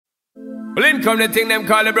Well, in come the thing them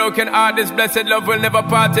call a broken heart. This blessed love will never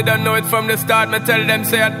part. You don't know it from the start. Me tell them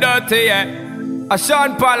say I'm dirty, yeah. A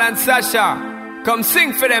Sean Paul and Sasha, come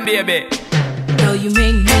sing for them, baby. Though you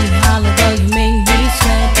make me holler, though you make me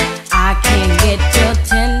sweat, I can't get your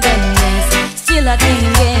tenderness. Still I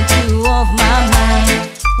can't get you off my mind.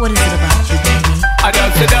 What is it about you, baby? I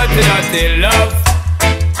don't say dirty, dirty love.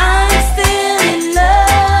 I'm still in love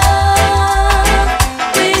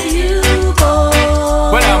with you,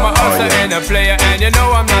 boy. Well, I'm a hustler and a player, and you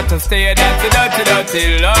know I'm not a stayer. That's a dirty,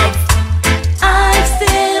 dirty love. I'm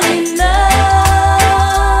still in love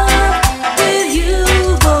with you,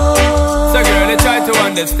 boy. So girl, they try to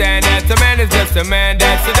understand that a man is just a man.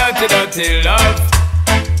 That's a dirty, dirty love.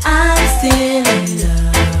 I'm still in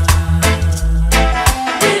love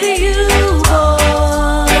with you,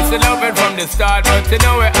 boy. That's the loving from the start, but you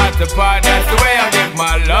know we're at the part. That's the way I give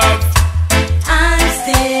my love. I'm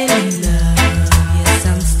still in love. Yes,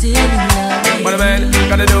 I'm still in love. What a man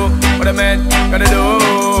gotta do, what a man gotta do.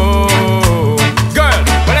 Girl,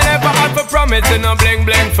 when I never had for promising, no bling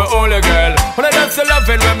bling for all a girl. When I just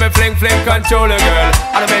loving when me fling fling control a girl.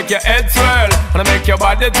 And I make your head swirl, and I make your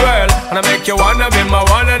body twirl, and I make you wanna be my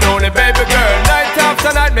one and only baby girl. Night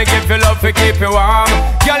after night, make you feel love to keep you warm.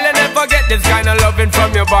 Girl, you never get this kind of loving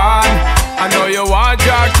from your bond. I know you want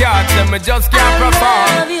your cats, and me just can't perform.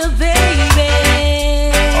 I love you, baby.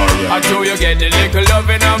 I know you get the little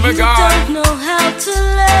loving of a God. You don't know how to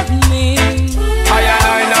love me.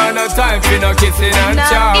 I know no time for no kissing and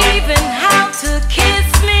chow. Not even how to kiss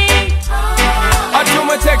me. I do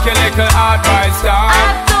me take your little advice down.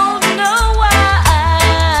 I don't know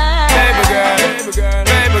why. Baby girl, baby girl,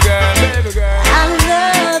 baby girl, baby girl. I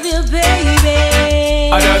love you, baby.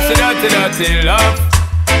 I don't see dirty, dirty love.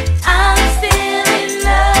 I'm still in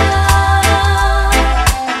love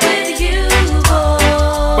with you,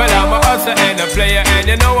 boy. Well, I'm a hustler and a player, and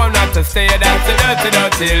you know I'm not a stayer. That's a dirty,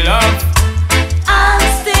 dirty love. I'm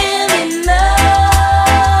still in love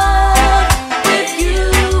with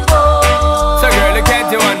you, boy. So girl,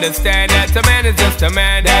 can't you understand that a man is just a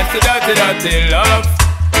man? That's a dirty, dirty love.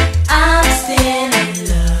 I'm still in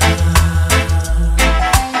love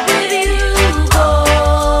with you,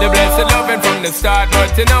 boy. The blessed loving from the start,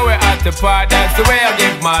 but you know we're at the part. That's the way I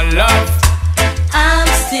give my love. I'm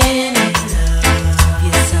still in love.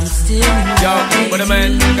 Yes, I'm still in love. Yo, what a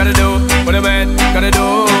man gotta do, what a man gotta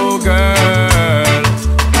do, girl.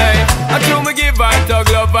 Hey, I do me give her dog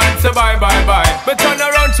love and say bye, bye, bye. But turn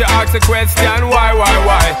around, she ask a question, why?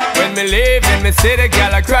 When me leave in me city,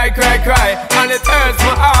 girl, I cry. And it hurts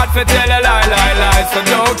my heart to tell a lie. So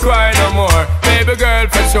don't cry no more, baby girl,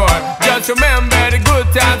 for sure. Just remember the good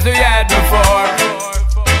times we had before.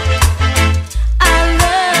 I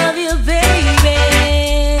love you, baby.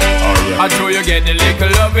 I know you get the little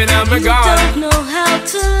loving and me gone. You don't know how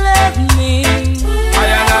to love me. I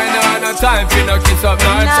know no time for no kiss up, no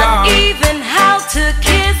Not charm. even how to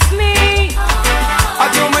kiss me. I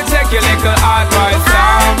do me take your little advice I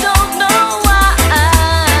down. don't know why.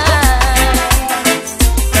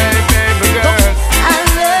 Hey baby girl, I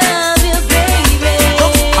love you, baby.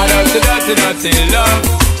 I don't see dirty love.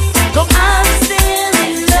 I'm still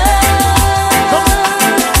in love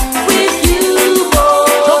with you, boy.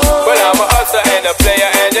 Well, I'm a hustler and a player,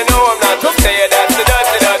 and you know I'm not a player. That's the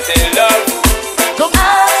dirty love.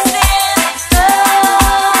 I'm still in love.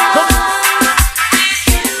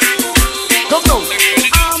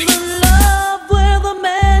 I'm in love with a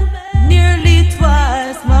man nearly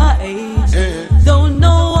twice my age. Don't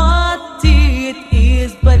know what it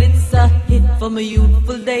is, but it's a hit from my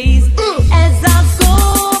youthful days. As I go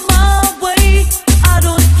my way, I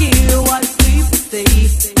don't care what people say.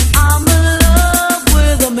 I'm in love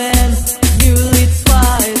with a man nearly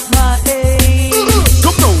twice my age.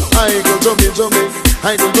 Come now, I go jumping.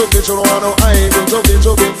 I go jumping, she don't want no. I go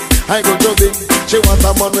jumping. I go jumping. She want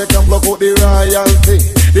a man we can block out the royalty.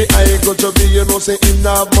 The I go jumping, you know say him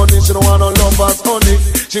not money. She don't want no lovers honey.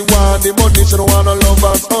 She want the money, she don't want no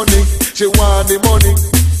lovers honey. She want the money.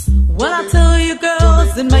 Well, I tell you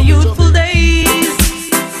girls, in my youthful days,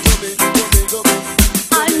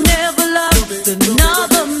 I never loved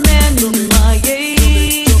another man my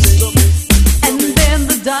age. And then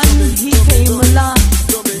the Don, he came along,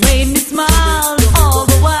 made me smile all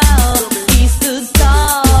the while. He stood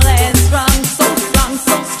tall and strong,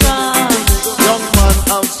 so strong. Young man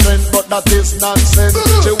have strength, but that is nonsense.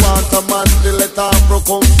 She want a man to let her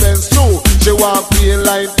recompense too. She want pay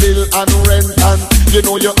light bill and rent, and you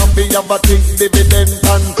know you have to have a think dividend,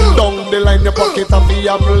 and down the line your pocket have to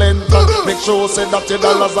have length, and make sure say that your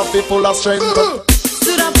dollars are full of strength.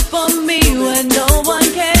 Stood up for me when no one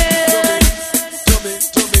cared.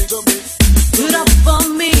 Stood up for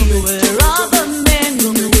me when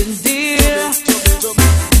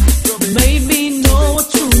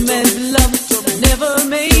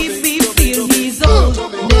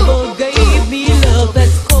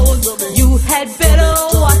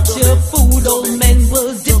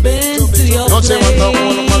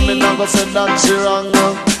never said that she wrong.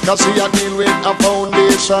 Cause she a deal with a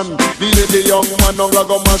foundation. The young man no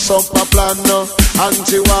go mash up a plan. And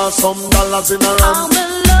she wants some dollars in her hand. I'm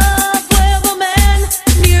in love with a man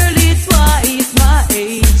nearly twice my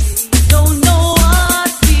age. Don't know what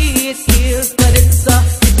it is, but it's a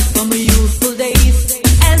hit from my youthful days.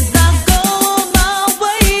 As I go my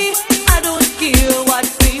way, I don't care what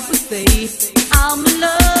people say. I'm in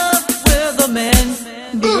love with a man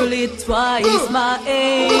nearly twice my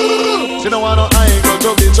age. She don't wanna I go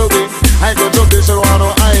chubby. I go chubby, she don't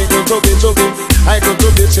wanna I go chubby. I go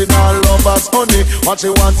chubby, she not love us honey. What she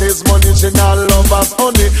want is money, she not love us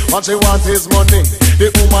honey. What she want is money.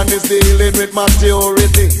 The woman is dealing with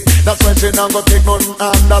maturity. That's when she not go take nothing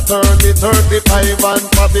under 30, 35 and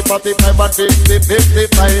 40, 45 and 50,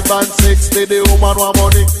 55 and 60. The woman want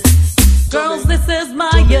money. Girls, this is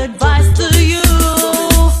my advice to you.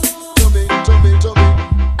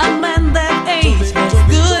 A man that age has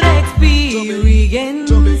good experience.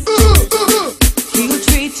 He'll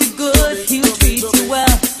treat you good, he'll treat you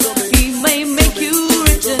well. He may make you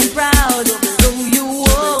rich and proud, so you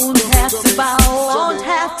won't have to bow, won't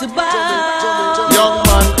have to bow. Young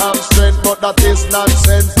man have strength, but that is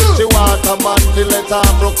nonsense. She want a man to let her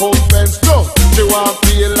recompense. No, she want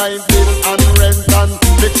feel like bill and rent and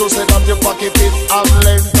make sure say that your pocket is have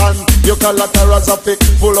length and you call her as a pick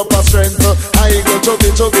full up of strength. I go chubby,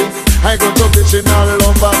 I go chubby. She not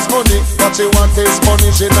love us money. What she want is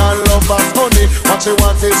money. She not love us honey. What she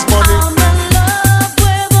want is money. I'm in love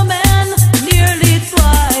with a man nearly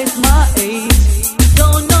twice my age.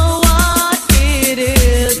 Don't know what it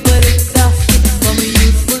is, but it's a hit from my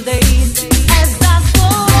youthful days. As I go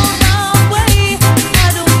my way, I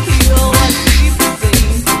don't care what people say.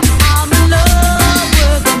 I'm in love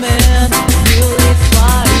with a man nearly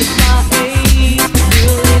twice my age.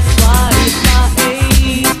 Nearly twice my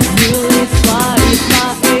age. Nearly twice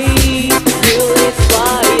my age. Nearly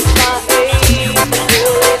twice my age.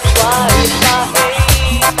 Nearly twice my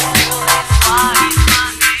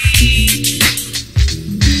age.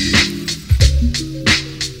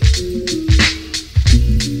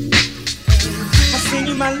 I send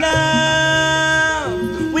you my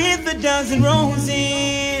love with a dozen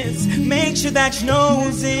roses. Make sure that you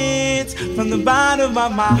knows it from the bottom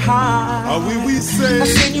of my heart. We say I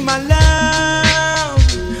send you my love.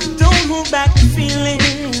 Don't hold back the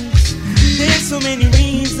feelings. There's so many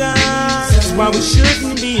reasons why we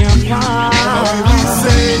shouldn't be apart. we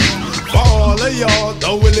say for all of y'all,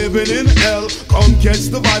 though we're living in hell, come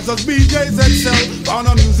catch the vibes as BJ's excel. Found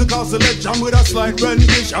a musical selection with a slight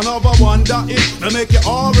rendition of a wonder hit to make you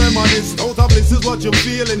all reminisce. Total bliss is what you're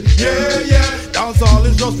feeling, yeah. Dancehall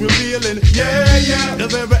is just revealing, yeah. The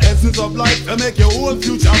very essence of life to make your whole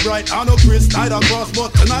future bright. I know Chris night across,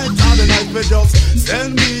 but tonight and the night we just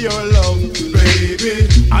send me your love,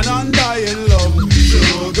 baby, an undying love,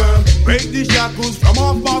 sugar. Break the shackles from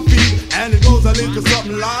off my feet, and it goes a little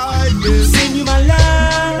something like this. Send you my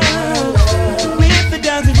love with a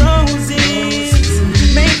dozen roses.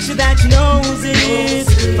 Make sure that you knows it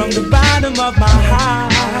from the bottom of my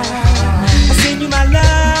heart. I send you my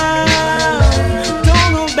love.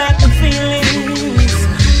 Don't hold back the feelings.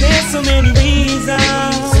 There's so many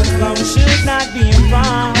reasons why we should not be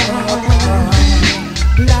apart.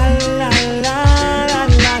 La la la la la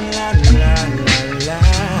la la la la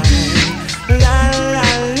la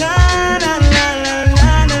la.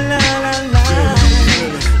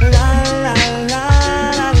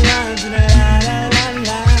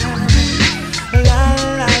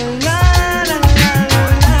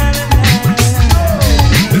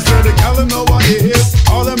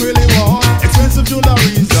 All them really want expensive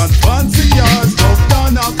jewelry and fancy cars. Just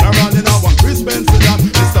down now, Caron in our one Chris Benson.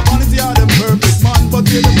 Mr. Vanity are them perfect man, but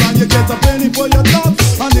in the plan you get a penny for your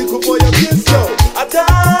thoughts, a nickel for your kiss. So I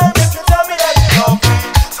die if you tell me that you love me.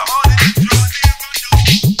 So all the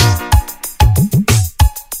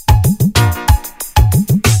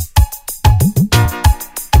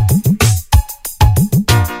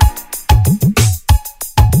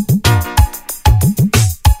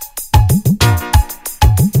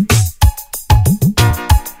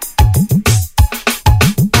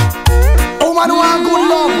Woman want good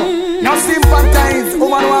love, now sympathize.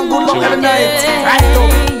 Woman want good love every night. Right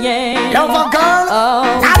up, love a girl,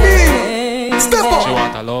 Abby, step up. She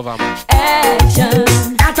want a lover, man. Action,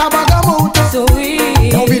 That a bag of mood.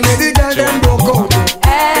 sweet. Don't be made the girl them broke out.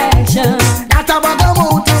 Action, That a bag of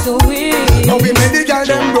mood. sweet. Don't be made the girl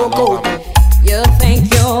them broke out. You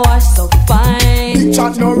think you are so fine. Big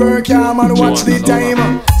chat no work, yeah man. Watch the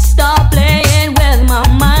time. Stop playing with my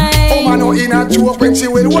mind. Woman no in a joke when she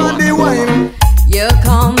will want the wine. You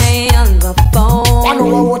call me on the phone. I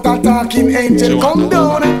know what a talking angel come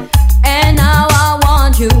down.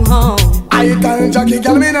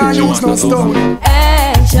 use no stone.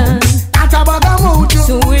 Action. At a bag of mouth.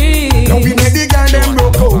 Sweet. Don't be made the girl them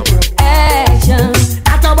broke out. Action.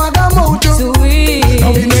 At a bag of mouth. Sweet.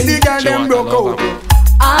 Don't be made the girl them broke out.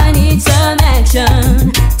 I need some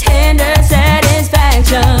action. Tender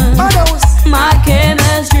satisfaction. My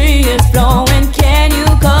chemistry is flowing. Can you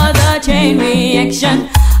cause a chain reaction?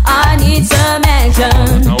 I need some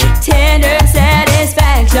action. Tender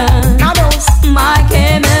satisfaction. My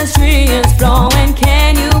chemistry is flowing.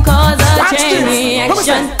 Can you cause a chain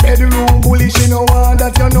reaction? Bedroom bully, she no want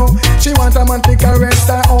that you know. She want a man to caress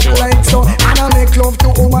her up like so. And I make love to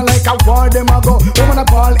woman like a war them a go. Woman a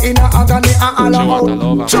ball in a agony and all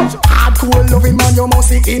out. Hardcore loving man, you must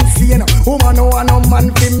see insane. Woman no want no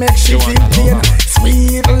man to make she feel pain.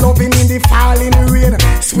 Sweet loving in the falling rain.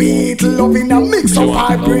 Sweet loving a mix of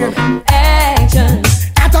her brain. Action.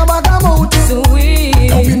 At a bag of mouth. Sweet.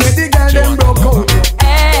 Don't be made the girl them broke out.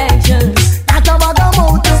 Action. At a bag of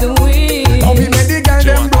mouth. Sweet. Don't be made the girl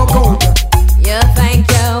them broke out. You think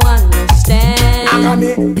you understand?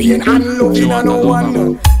 Agony, pain and loving and no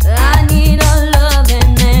one. I need a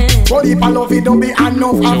loving man. But if I love it, don't be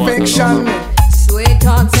enough affection. Sweet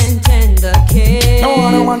talks and tender care. No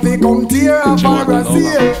one want to come tear up for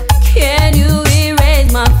Brazil. Can you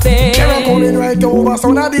erase my face? They're coming right over,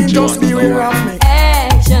 so now they just beware of me.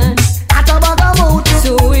 Action. At a bag of mouth.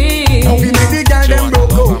 Sweet. Don't be make the girl them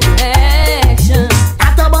broke out. Action.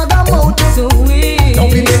 At a bag of mouth. Sweet. Don't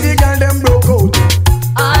be make the girl them broke out.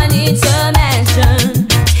 I need some action.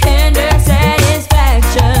 Tender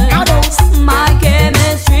satisfaction. My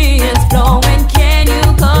chemistry is flowing. Can you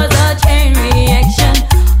cause a chain reaction?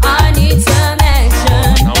 I need some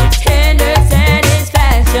action. Tender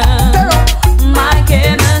satisfaction. My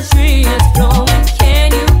chemistry is flowing.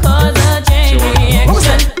 Can you cause a chain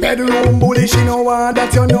reaction? Bedroom bully, she no want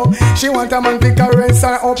that you know. She want a man to caress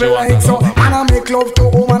her up like so. And I make love to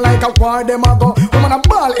woman like a war them a go. Woman a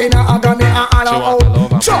ball in a agony and all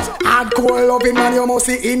out. Just hardcore loving man, you must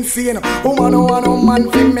see insane. Woman no want no man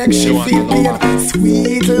to make she feel pain.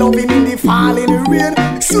 Sweet loving in the falling rain.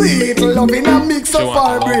 Sweet loving a mix of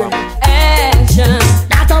our brain. Action.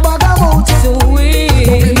 At a bag of mouth. Sweet.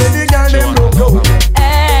 Don't be made the girl them broke out.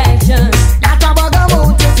 Action. At a bag of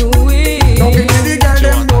mouth. Sweet. Don't be made the girl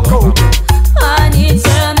them broke out. I need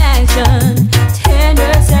some action.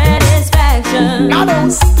 Tender satisfaction.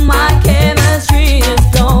 My chemistry is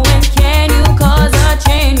flowing. Can you cause a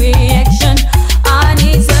chain reaction? I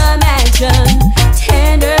need some action.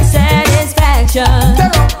 Tender satisfaction.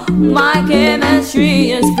 My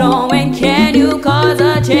chemistry is flowing. Can you cause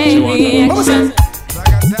a chain reaction?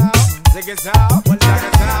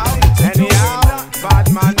 Anyhow, bad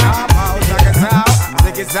man now,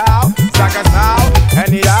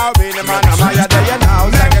 anyhow, be the man, I'm higher than you now.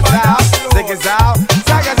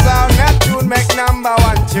 Zag-a-zow, Neptune make number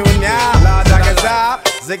one tune, yeah.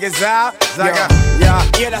 Zag-a-zow, Zaga,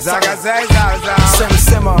 yeah.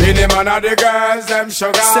 Zaga-zay-zow. Be the man of the girls, them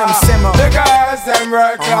sugar. The girls, them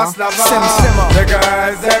world class lover. The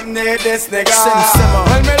girls, them need this nigga.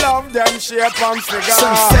 When me love them, shape and figure.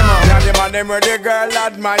 Yeah, the man, them where the girl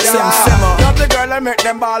admire. Not the girl, I make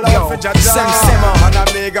them ball out for Jaja. And I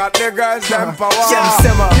me got the girls, them power.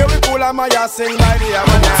 Yeah, we cool, I'm a sing by the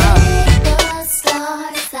Amana.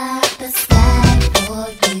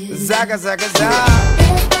 Zaga, zaga, zaga.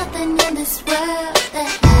 There's nothing in this world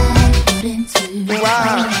that I wouldn't do.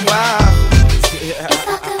 Wow. If I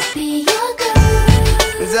could be your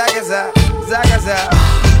girl. Zaga, zaga, zaga.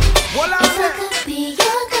 If I could be your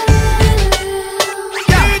girl.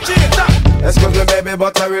 Excuse me, baby,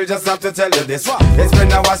 but I will just have to tell you this. It's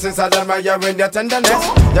been a while since I done my in your tenderness.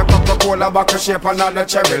 Your Coca-Cola bottle shape and all the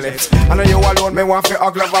cherry lips. I know you alone, me want to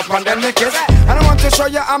hug love up and then me kiss. And I want to show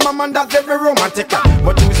you I'm a man that's very romantic.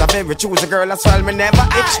 But choose a favorite, choose a girl as well, me never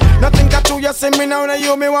itch. Nothing got to you, see me now, now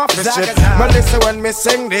you me want to strip. But listen when me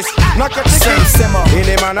sing this, knock a ticket. In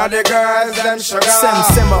the man of the girls, them sugar.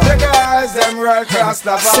 The girls, them world class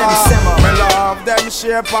lover. Me love them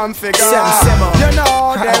shape and figure. You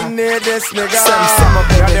know them need this nigga.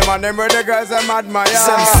 Yeah, them and them where the girls them admire.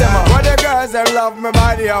 Where the girls them love me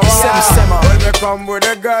body hour. When me come with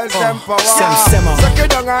the girls them power. Suck it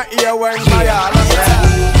down and hear when my heart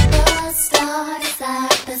The stars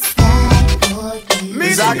at the sky for you.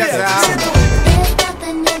 me Zaga, There's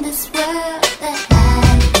nothing in this world that I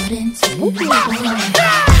wouldn't do.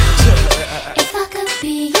 If I could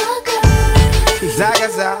be your girl. Zaga,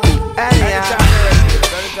 anyhow.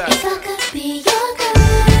 If I could be your girl.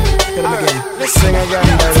 Let's sing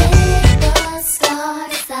again, baby. The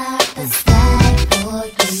stars at the sky for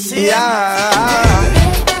you. Yeah.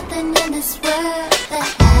 There's nothing in this world that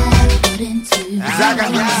I wouldn't do. Zaga.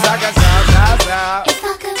 If I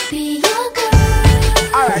could be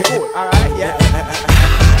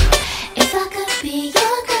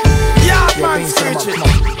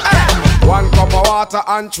water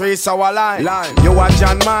and trees our line. You a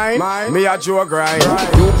John mine, me a Joe grind.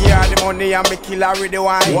 You give her the money and me kill her with the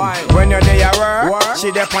wine. When you're there work,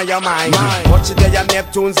 she there on your mind. But she there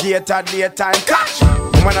Neptune's gate at daytime. Catch!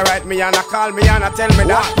 Woman a write me and a call me and a tell me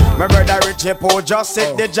that my brother Richie Poe just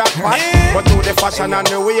hit the jackpot. But to the fashion and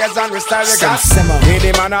the ways and the style we got. Me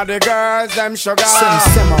the man of the girls, them sugar.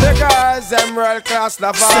 The girls, them world class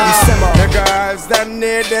lover. The girls, them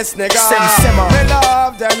need this nigga. Me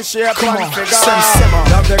love them shape and figure.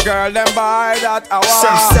 Love the girl, them buy that hour.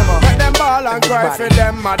 Make them ball and cry for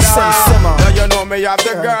them mother. Now you know me have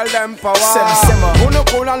the girl, them power. Who no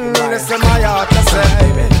cool and listen my heart to say.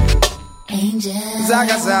 Angel,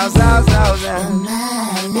 Zaga, zaga, zaga, zaga.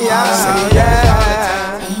 Yeah.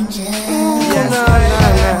 angel, Yeah.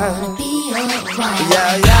 be alright.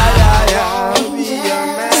 Yeah. Be your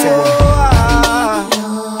man.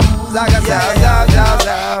 Zaga, zaga, zaga,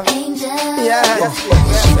 zaga. Angel, Yeah. you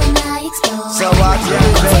and I explore. So what you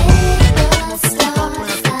do?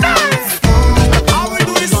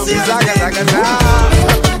 Zaga, zaga, zaga.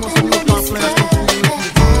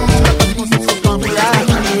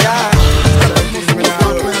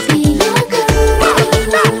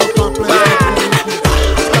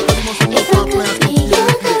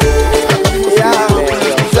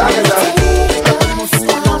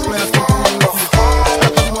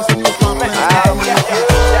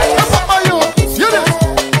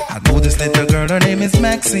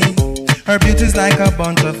 Her beauty's like a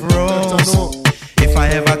bunch of roses. If I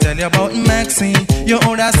ever tell you about Maxine, you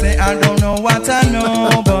older say I don't know what I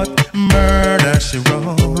know, but murder she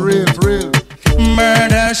wrote. Real.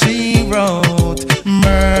 Murder she wrote.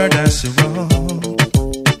 Murder she wrote.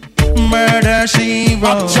 Murder she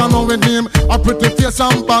wrote. Action with him, a pretty face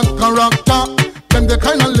and bad character. Them the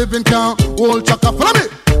kind of living can hold chaka. Follow me.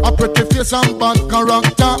 A pretty face and bad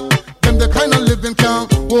character. Them the kind of living can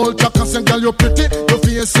hold chaka. Say girl you pretty, your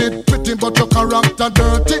face it pretty, but your character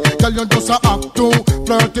dirty. Girl you just a act too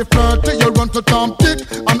flirty. You run to Tom Dick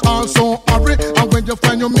and also hurry. And when you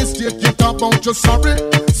find your mistake, you talk about you sorry.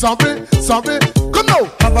 Come now.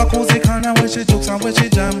 Have a cozy corner where she jokes and where she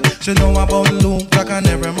jam. She know about Luke, Jack and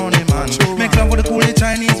every money man. Make love with the coolie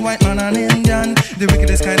Chinese, white man and Indian. The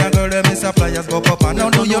wickedest kind of girl that Miss Flyers go up and now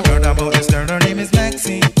do you heard about this girl? Her name is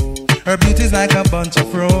Maxine. Her beauty's like a bunch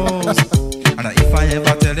of roses. And if I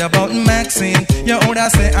ever tell you about Maxine, you older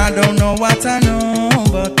say I don't know what I know,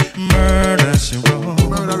 but murder she wrote.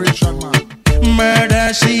 Murder Richard man.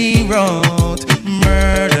 Murder she wrote.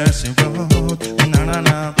 Murder she wrote.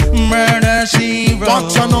 Na. Murder she wrote.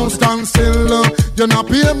 Watch you now stand still. You not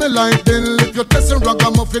pay me like bill. If you test a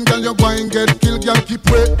ragamuffin, girl, you go and get killed. Girl, keep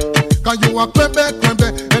wait. Cause you a crebe.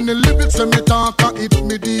 And the lyrics when me talk, it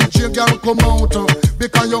me DJ, girl, come out.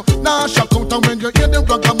 Because you nah shock out. And when you hear the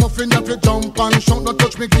ragamuffin, you have to jump and shout. Don't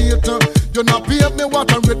touch me gate. You not pay me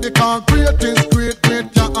what I read. The car great is great.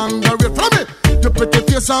 You underrate from me. You pretty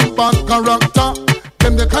face and bad character.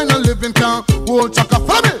 Them the kind of living can hold chaka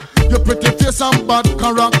from me. You pretty face and bad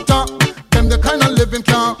character. Them the kind of living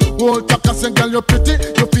can hold chaka. Say girl you pretty,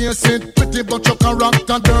 you face it pretty, but your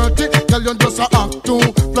character dirty. Girl you just a act too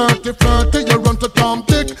flirty. You run to Tom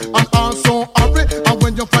Dick and also hurry. And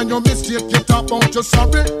when you find your mistake, you talk about you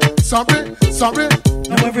sorry.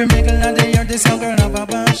 Now every mingle and they hear this young girl have a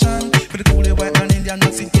passion for the coolie white man Indian,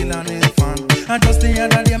 Mexican kill and infant. And just the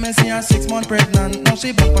other day me see her 6 months pregnant. Now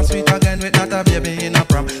she back for sweet again with not a baby in a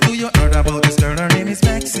prom. Do you heard about this girl? Her name is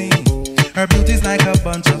Maxine. Her beauty's like a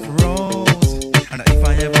bunch of roses. And if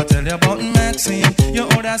I ever tell you about Maxine, you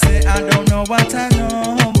older say I don't know what I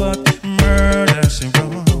know, but murder she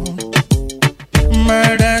wrote.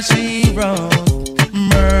 Murder she wrote.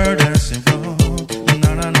 Murder she wrote.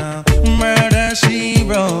 Na. Murder she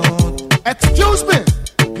wrote. Excuse me.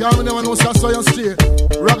 Y'all never know so you stay.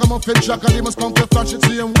 Ragamuffin Jack and they must come to flash it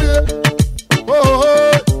same way. Oh,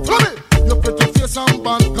 follow me. You pretty face and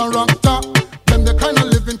bad character. Them the kind of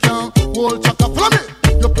living can hold chaka. Follow me.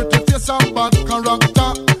 You pretty face and bad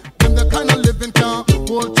character. Them the kind of living can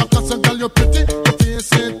hold chaka. So girl you pretty, you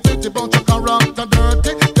face it pretty, but your character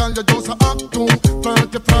dirty. Girl you just a act too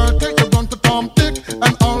flirty. You run to Tom Dick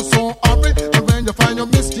and also hurry. And when you find your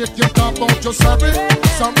mistake, you talk about you sorry.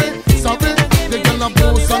 The girl a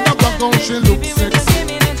boss and a brag on she look sexy.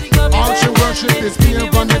 All she worship is being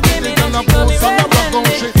vanity. The girl a boss and a brag on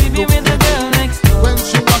she look sexy. When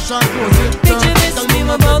she wash her clothes, it Picture this, we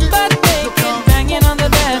were both butt naked, banging on the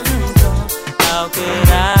bathroom door. How could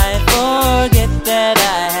I forget that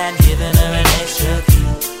I had given her an extra key?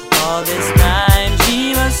 All this time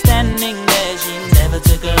she was standing there, she never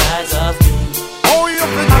took her eyes off me. Oh, you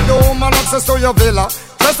feel the woman access to your villa.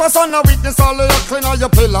 Trespass on a weakness, all of your clean or your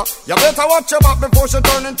pillar. You better watch your back before she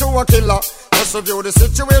turn into a killer. Let's review the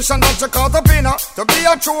situation that you caught up in. To be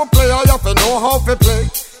a true player, you have to know how to play.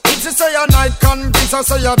 If she say a night, convince her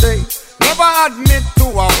say a day. Never admit to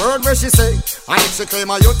a word where she say. And if she claim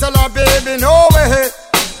her, you tell her, baby, no way.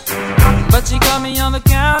 But she caught me on the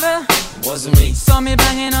counter. Wasn't me. Saw me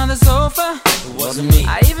banging on the sofa. It wasn't me.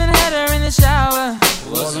 I even had her in the shower.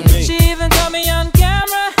 It wasn't me. She even caught me on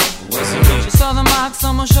camera. It wasn't me. She saw the marks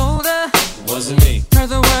on my shoulder. It wasn't me. Heard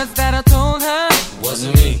the words that I told her. It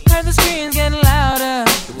wasn't me. Heard the screams getting louder.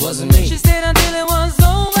 It wasn't me. She stayed until it was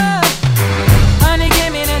over. Honey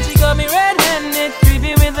came in and she got me red-handed,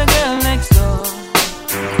 creepy with the girl next door.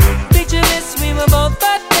 Picture this, we were both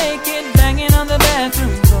butt naked, banging on the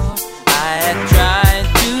bathroom floor. I had tried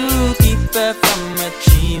to keep her from what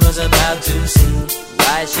she was about to see.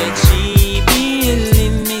 Why should she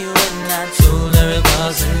believe me when I told her it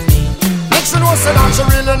wasn't me? Next you know say that she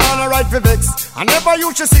really not right for vex. I never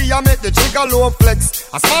used to see her make the jigger low flex.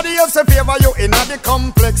 As somebody else in favor you in the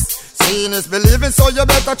complex. Seeing is believing, so you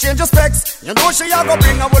better change your specs. You know she a go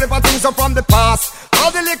bring a whole heap of things up from the past. All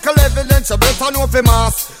the little evidence you better know for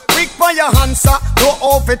mass. Quick for your answer, no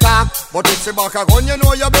off it talk. But if she back a gun, you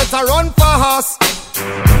know you better run fast.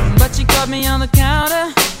 But she caught me on the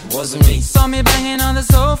counter. It wasn't me. Saw me banging on the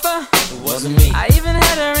sofa. It wasn't me. I even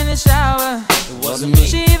had her in the shower. It wasn't me.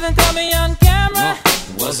 She even caught me on camera.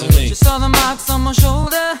 It wasn't me. She saw the marks on my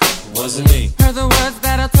shoulder. It wasn't me. Heard the words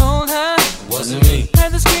that I told her. It wasn't me.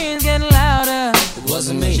 Heard the screams getting louder. It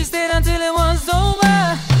wasn't me. She stayed until it was over.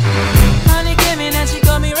 Honey came in and she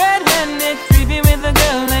got me red-handed, creepy with the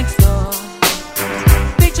girl next door.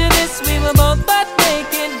 Picture this, we were both butt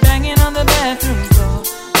naked, banging on the bathroom floor.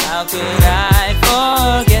 How could I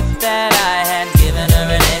forget that I had given her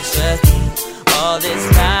an extra key? All this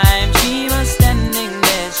time she was standing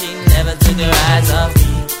there, she never took her eyes off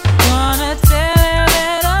me. Wanna tell her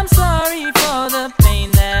that I'm sorry for the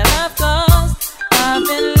pain that I've caused. I've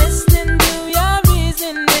been listening to your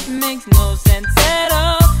reason, it makes no sense at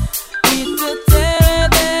all. Need to tell her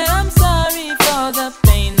that I'm sorry for the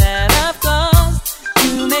pain that I've caused.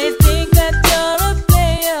 You may think that you're a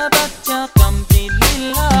player, but you're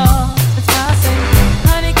completely lost. That's why I say,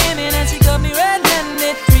 honey came in and she got me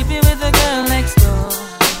red-handed, creepy with the girl next door.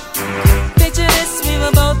 Picture this, we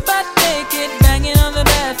were both butt naked, banging on the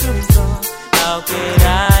bathroom floor. How could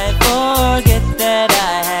I forget that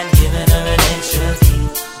I had given her an extra key?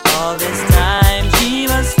 All this time she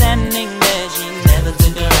was standing there, she never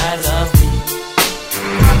took her eyes off me.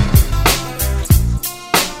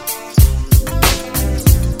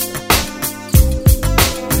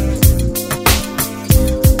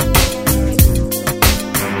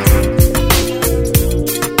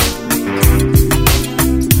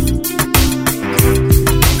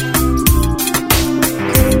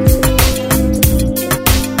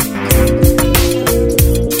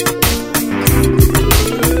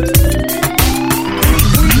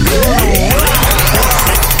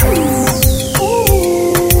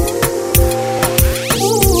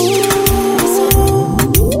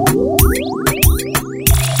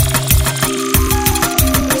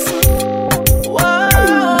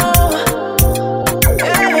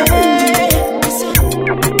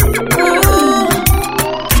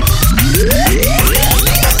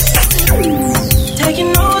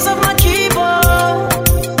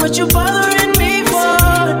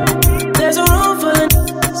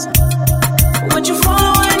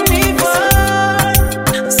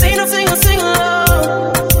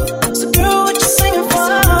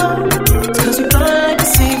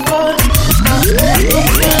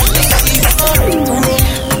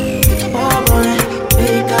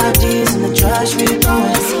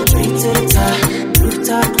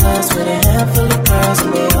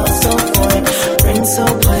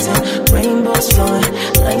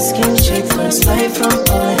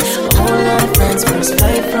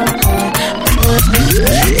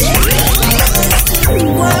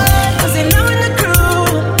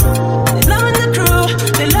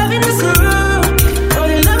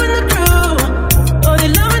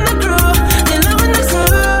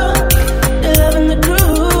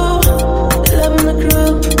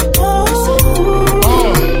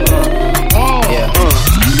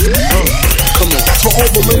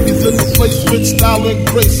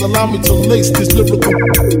 Allow me to lace this lyrical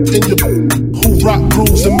in your who rock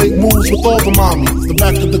grooves and make moves with all the mommies. The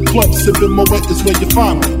back of the club, sipping my wet is where you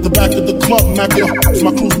find me. The back of the club, Mac your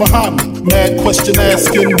my crew's behind me. Mad question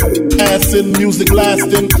asking, passing, music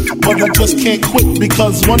lasting. But I just can't quit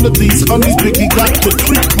because one of these honeys Biggie got to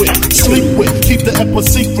creep with, sleep with, keep the ep a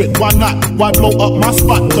secret. Why not? Why blow up my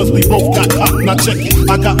spot? Cause we both got hot. Now check it.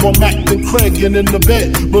 I got more Mac than Craig and in the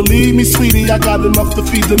bed. Believe me, sweetie, I got enough to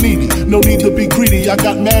feed the needy. No need to be greedy. I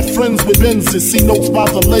got mad friends with Benzes. See notes by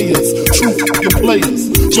the layers. True fucking players.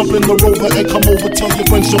 Jump in the Rover and come over. Tell your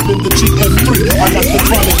friends jump in the GM3. I got the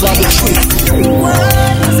chronic by the tree. What?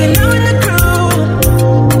 They loving the crew.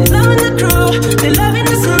 They loving the crew. They loving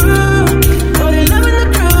the crew. Oh, they loving the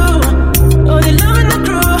crew. Oh, they loving the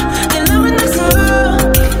crew. They loving the crew.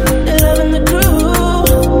 They loving the crew.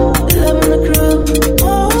 They loving the crew. Oh.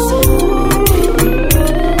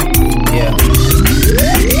 Yeah.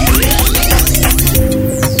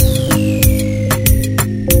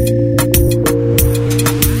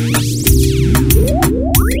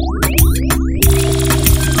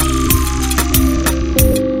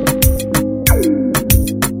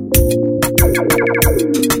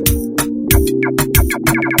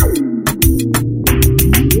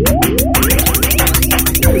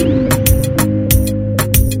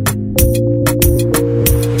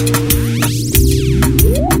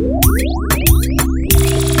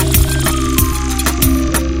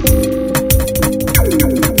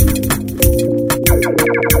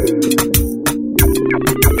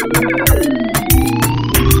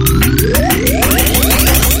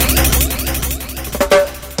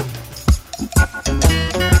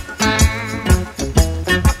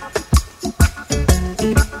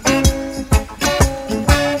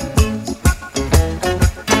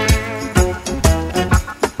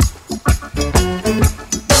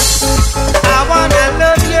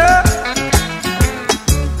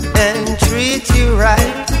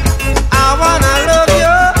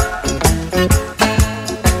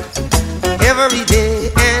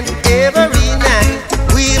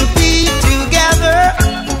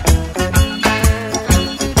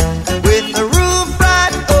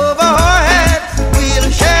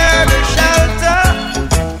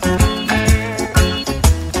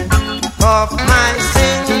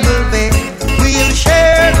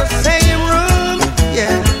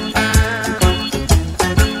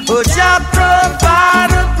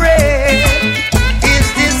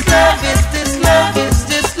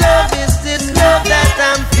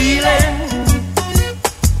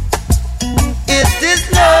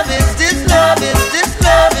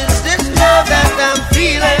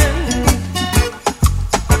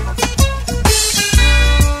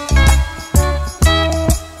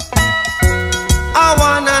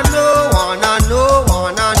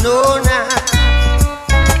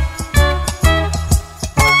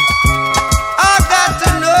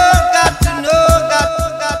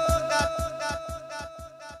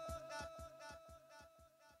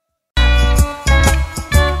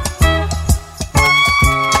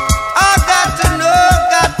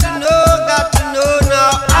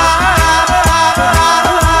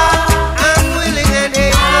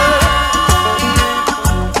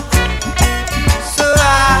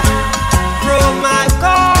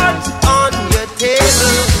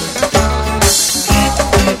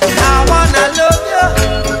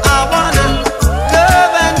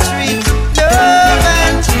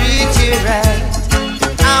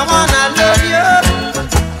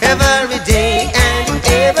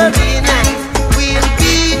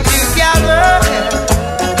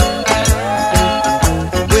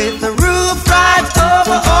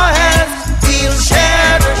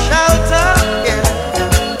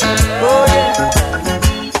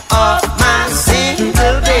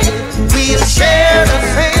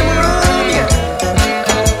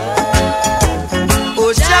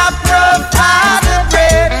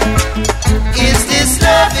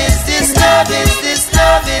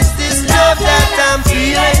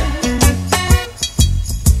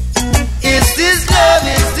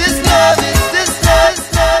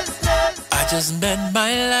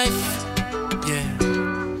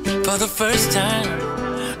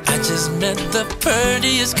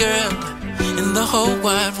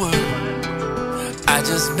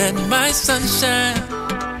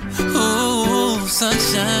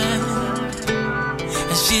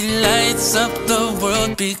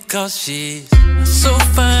 Cause she's so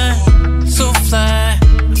fine, so fly,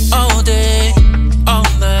 all day, all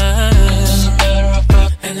night. As a matter of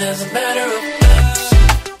fact, and as a matter of fact,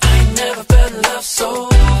 I ain't never felt love so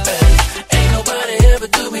bad. Ain't nobody ever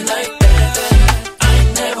do me like that. I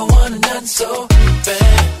ain't never wanted nothing so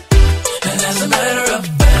bad. And as a matter of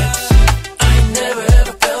fact, I ain't never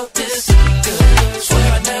ever felt this good.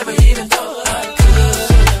 Swear I never even thought I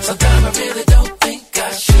could. Sometimes I really don't think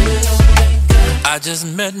I should. I just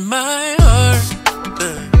met my heart.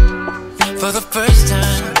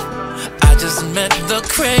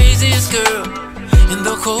 craziest girl in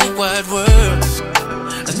the whole wide world.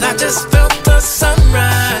 And I just felt the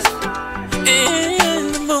sunrise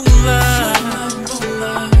in the moonlight,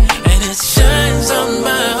 and it shines on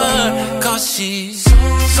my heart, 'cause she's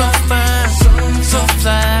so fine, so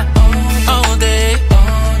fly, all day,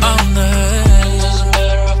 all night.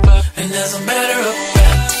 And as a matter of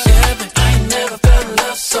fact, yeah, but I ain't never felt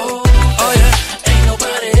love so. Oh yeah, ain't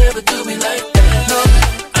nobody ever do me like that. No,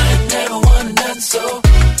 I ain't never wanted nothing so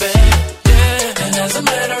bad. Yeah, and as a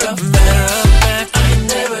matter of fact, I ain't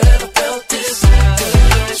never ever felt this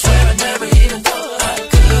good. Swear I never even thought I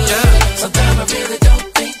could. Yeah, sometimes I really don't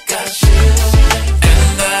think I should.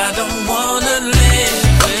 And I don't wanna live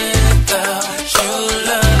without your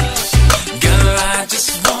love. Girl, I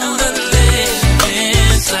just wanna live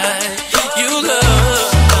inside your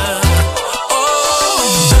love. Oh,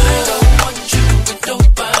 I don't want you with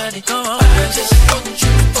nobody. I just want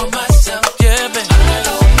you for myself. Yeah, baby, I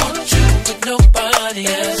don't want you with nobody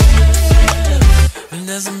else. And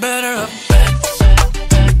as a matter of fact,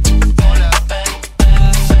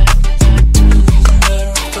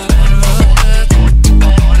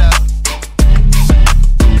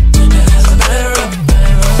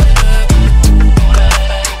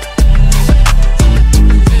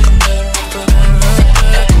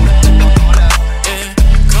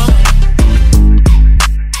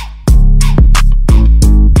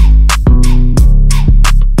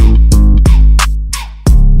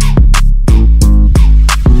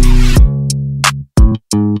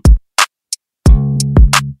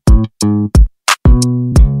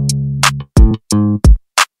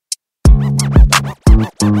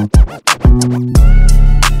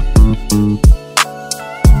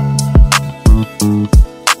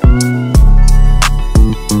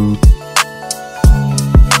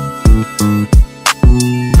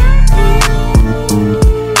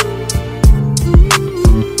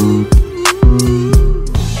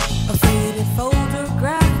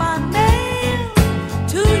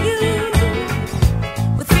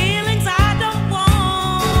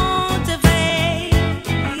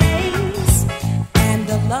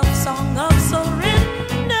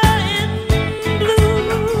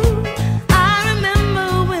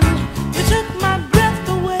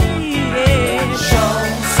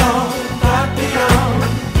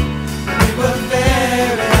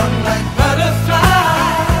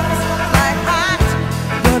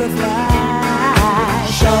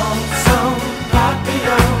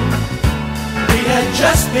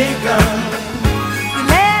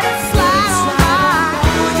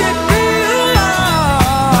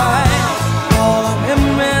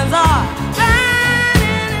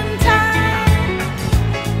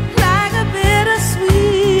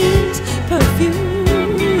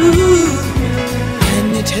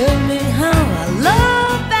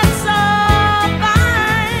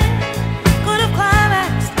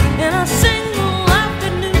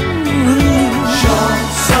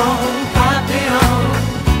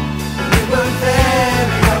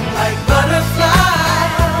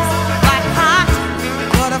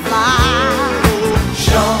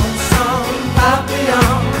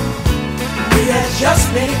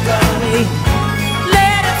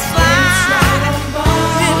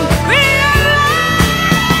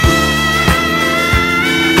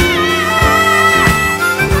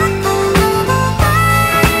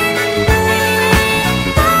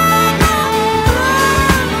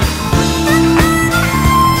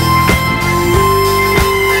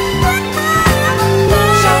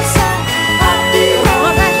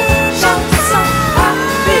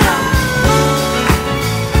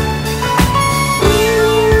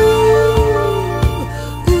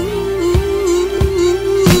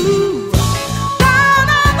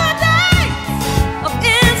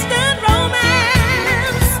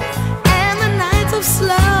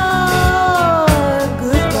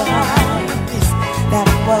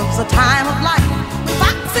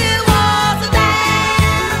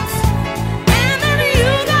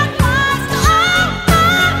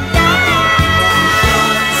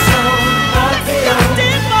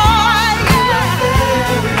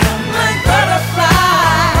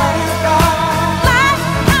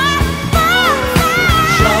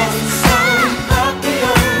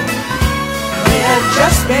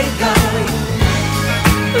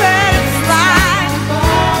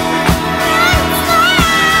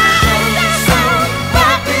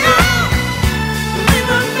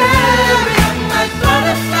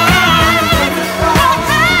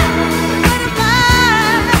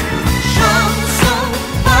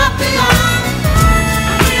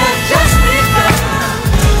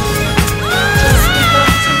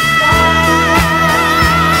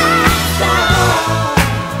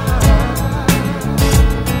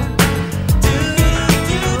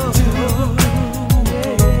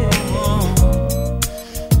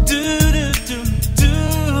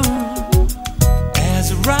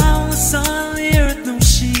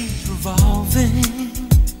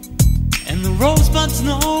 buds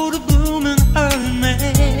know to bloom in early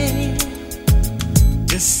May.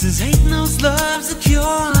 This is ain't no love's a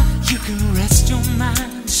cure. You can rest your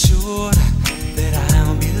mind assured that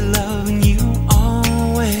I'll be loving you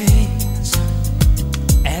always.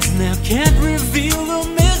 As now can't reveal the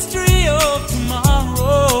mystery of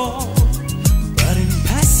tomorrow, but in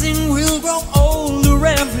passing we'll grow older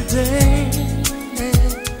every day.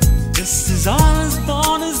 Just as all is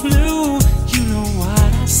born is new, you know what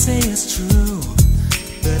I say is true,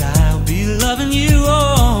 that I'll be loving you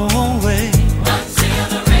always. Until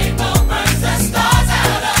the rainbow burns the stars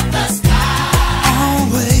out of the sky.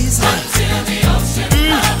 Always. Until the ocean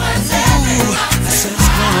covers every mountain. I said it's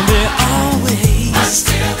gonna be always.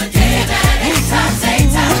 Until the day that it's our day,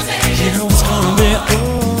 you know it's gonna be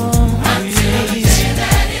always. until the day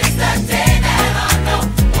that is the day that I know.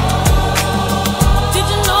 Did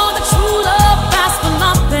you know that true love lasts for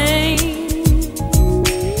nothing?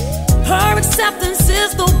 Her acceptance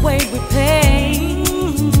is the way we pay.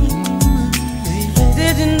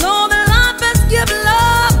 Did you know that life has given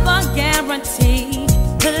love a guarantee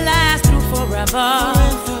to last through forever?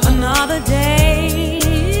 Another day.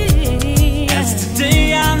 As today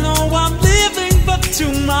I know I'm living, but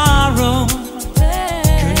tomorrow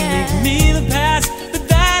could make me the past, but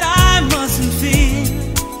that I mustn't fear,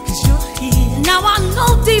 'cause you're here. Now I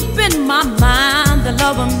know deep in my mind the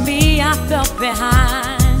love of me I felt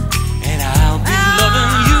behind. And I'll be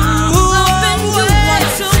loving you. Loving you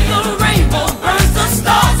until the rainbow burns the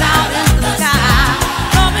stars out in the sky.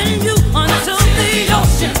 Loving you until the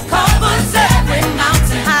ocean covers every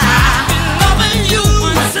mountain high. Loving you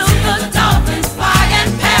until the dolphins fly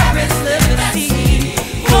and Paris liberty.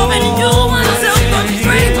 Loving you until the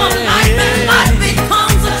dream of life and life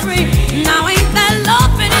becomes a dream. Now ain't that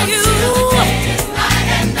love in you?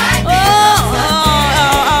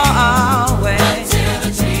 Until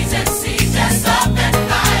the trees and seas just up and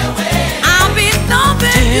fly away. I'll be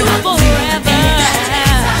loving you forever.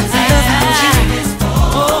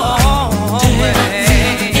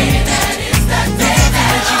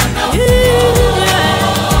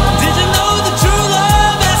 Did you know that true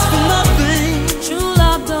love asks for nothing? True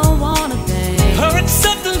love don't want a thing. Her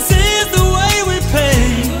acceptance is the way we pay.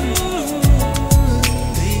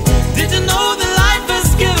 Did you know that life has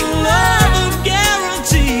given love a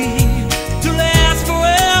guarantee to last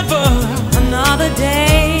forever? Another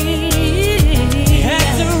day.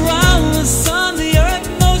 Heads around the sun, the earth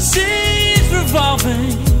knows she's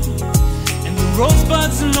revolving, and the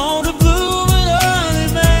rosebuds know to bloom in early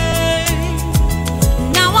May.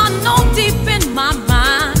 Now I know deep in my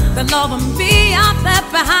mind the love of me I left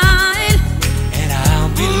behind. And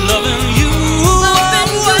I'll be loving you.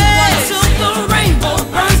 Loving you until the rainbow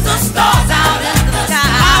burns the stars out in the sky.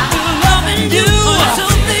 I'll be loving you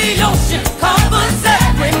until the ocean covers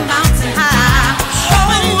every mountain high.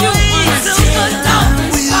 Loving you until the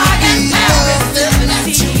dolphins fly and Paris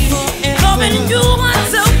liberty. Loving you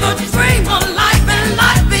until the dream of life and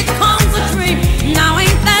life becomes a dream. Now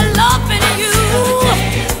ain't that love in you?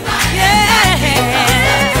 Yeah.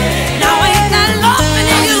 Now ain't that love in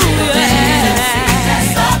you? Yeah.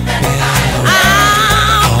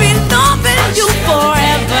 I'll be loving you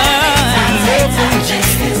forever.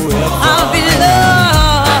 I'll be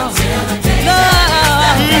loved,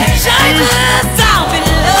 changeless. I'll be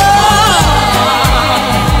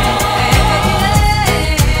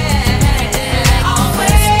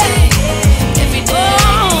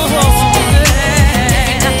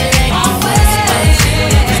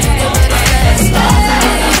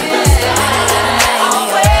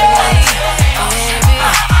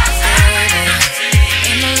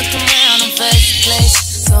Ain't no looking around in first place,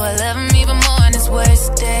 so I love him even more on his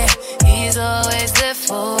worst day. He's always there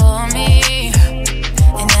for me,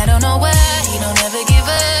 and I don't know why he don't ever give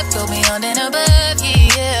up, go beyond and above,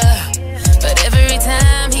 yeah. But every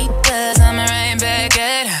time he does, I'm right back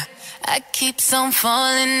at her. I keep on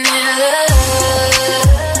falling in love.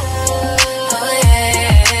 Oh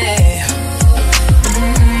yeah,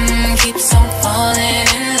 keeps on falling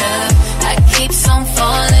in love. I keep on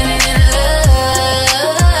falling in love,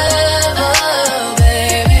 oh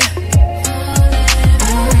baby.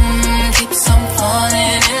 Keeps on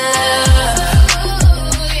falling in love,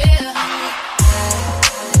 yeah.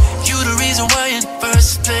 You the reason why in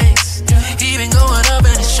first place, even going up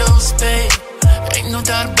in the show space. Ain't no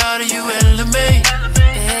doubt about it, you elevate.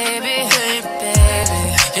 Baby, baby, baby,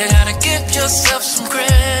 you gotta give yourself some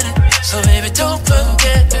credit, so baby don't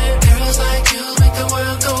forget. Girls like you make the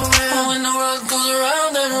world go round. When the world goes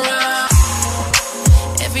around and around.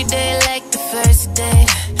 every day like the first day.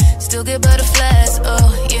 Still get butterflies,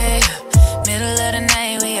 oh yeah. Middle of the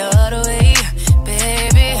night, we all the way.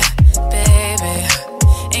 Baby, baby,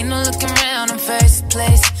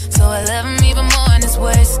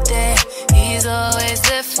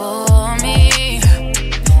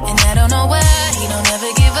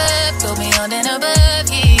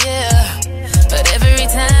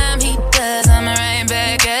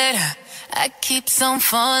 I keep on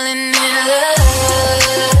falling in love.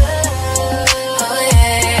 Oh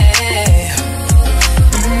yeah.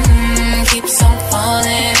 Keeps on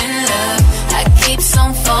falling in love. I keep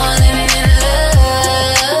on falling in love.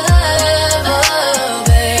 Oh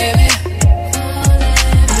baby.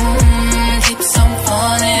 Keeps on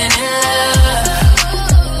falling in love.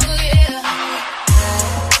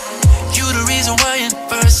 You the reason why in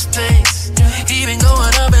first place. Even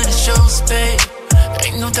going up in the show space.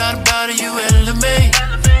 Ain't no doubt about it, you elevate.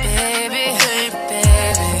 Baby, baby,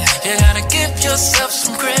 baby. You gotta give yourself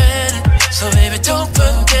some credit. So baby, don't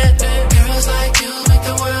forget. Girls like you make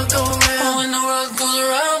the world go round. When the world goes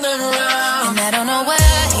around and around. And I don't know why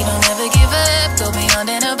he don't ever give up. Go beyond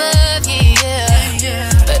and above, yeah.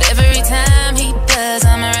 But every time he does,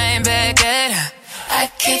 I'm right back at her. I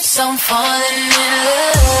keep on falling in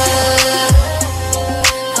love.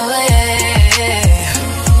 Oh yeah.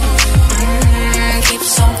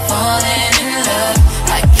 Keeps on falling in love.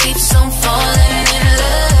 I keep on falling in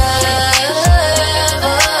love.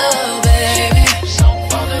 Oh baby.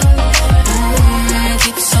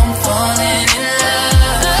 Keeps on falling in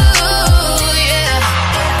love. Oh yeah.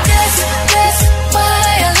 That's why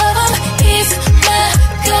I love him. He's my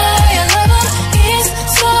guy. I love him. He's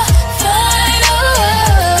so fine. Oh.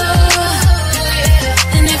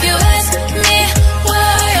 And if you ask me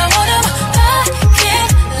why I want him, I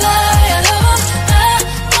can't lie. I love him. I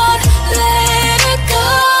won't let it go.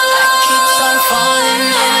 I keep on falling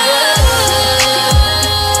in love.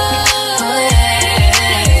 Oh yeah.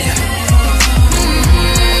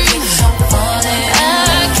 Keeps on falling.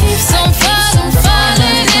 I keep on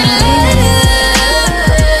falling in love.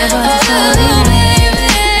 Oh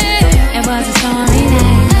baby. It was a stormy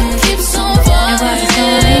night. Keeps on falling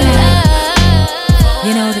in love.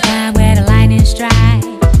 You know the kind where the lightning strike.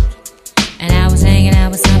 And I was hanging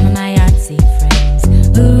out with some of my artsy friends.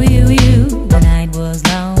 Ooh, you. The night was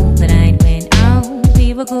long, the night went on.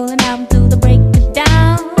 We were cooling out until the break of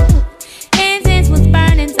dawn. Incense was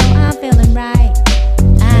burning, so I'm feeling right.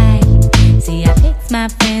 I picked my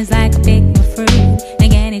friends like I pick my fruit.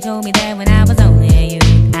 Again, he told me that when I was only a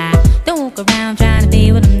youth. I don't walk around trying to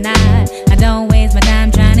be what I'm not. I don't waste my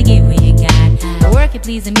time trying to get what you got. I work at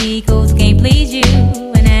pleasing me, cause I can't please you.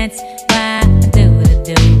 And that's why I do what I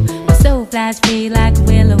do. My soul flies free like a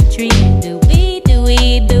willow tree. Do we, do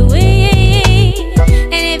we, do we?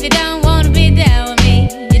 And if you don't wanna be down with me,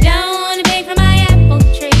 you don't wanna pick from my apple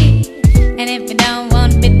tree. And if you don't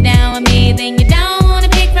wanna be down with me, then you don't wanna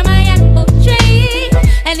pick from my apple tree.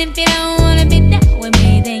 And if you don't wanna be down with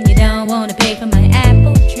me, then you don't wanna pick from my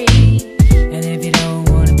apple tree. And if you don't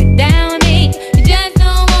wanna be down with me, you just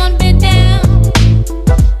don't wanna be down.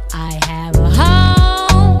 I have a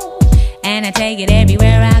home, and I take it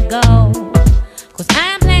everywhere I go. Cause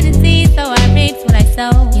I'm planting seeds, so I reap what I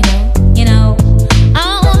sow. You know,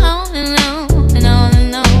 on and on and on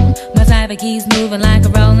and on. My cyber keeps moving like a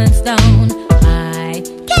rolling stone. I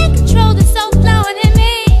can't control the soul flowing in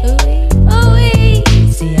me.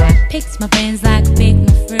 Ooh-wee. See, I picked my friends like I picked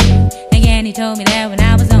my fruit. Again, he told me that when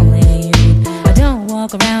I was only a youth. I don't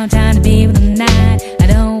walk around trying to be what I'm not. I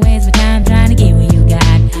don't waste my time trying to get what you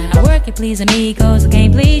got. I work at pleasing me, cause I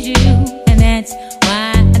can't please you. And that's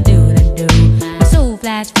why I do what I do. My soul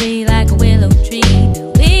flies free like a willow tree.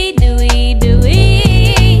 Do we, do we, do we?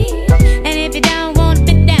 And if you don't wanna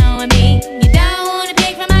be down with me, you don't wanna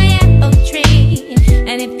pick from my apple tree.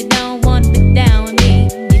 And if you don't wanna be down with me,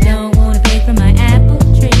 you don't wanna pick from my apple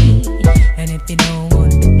tree. And if you don't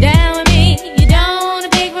wanna be down with me, you don't wanna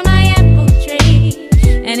pick from my apple tree.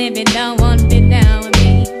 And if you don't wanna be down with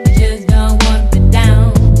me, you just don't wanna be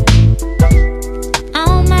down.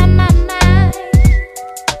 Oh my, my, my.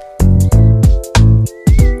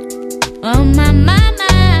 Oh my, my, my.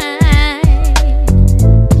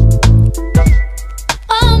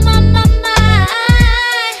 Oh my, my, my.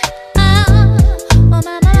 Oh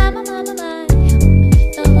my, my, my, my, my.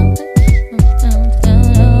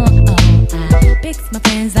 I picked my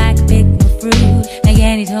friends like I picked my fruit.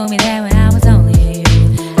 Again, he told me that when I was only a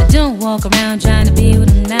youth. I don't walk around trying to be what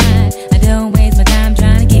I'm not. I don't waste my time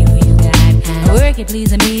trying to get what you got. I work at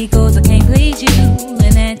pleasing me, cause I can't please you.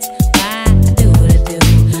 And that's why I do what I do.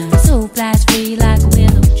 My soul flies free like a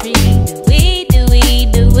willow tree. Do we, do we,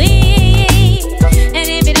 do we? And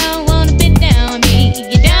if you don't wanna be down with me,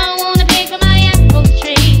 you don't wanna pick from my apple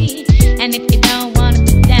tree. And if you don't wanna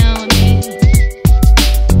be down with me,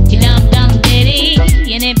 you don't diddy.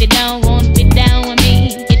 And if you don't wanna be down with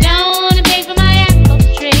me, you don't wanna pick from my apple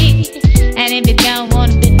tree. And if you don't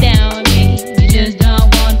wanna be down with me, you just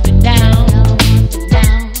don't wanna be down.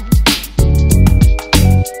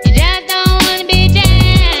 You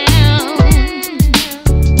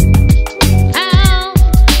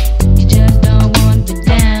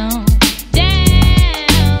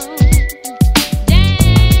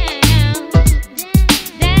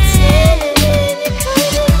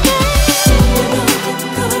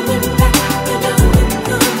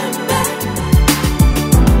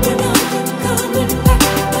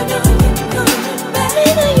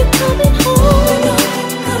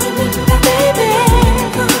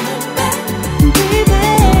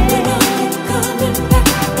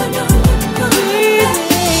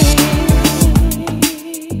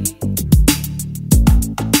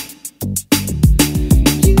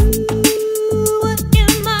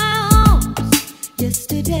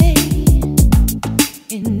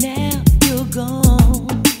and now you're gone.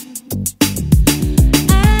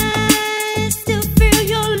 I still feel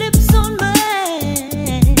your lips on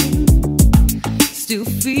mine, still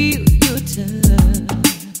feel your touch.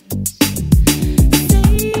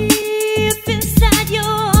 Safe inside your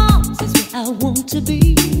arms is where I want to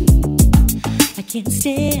be. I can't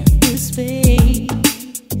stand this face.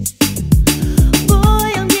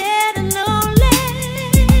 Boy, I'm getting lonely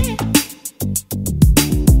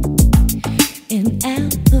and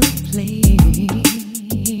out of place.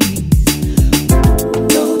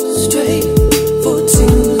 Go straight for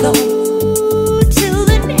too long. Till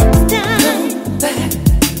the next time. Come back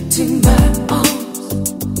to my arms.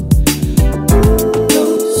 Go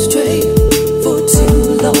straight for too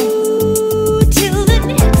long. Till the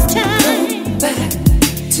next time. Come back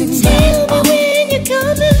to my arms. Tell me when you're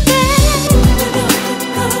coming back.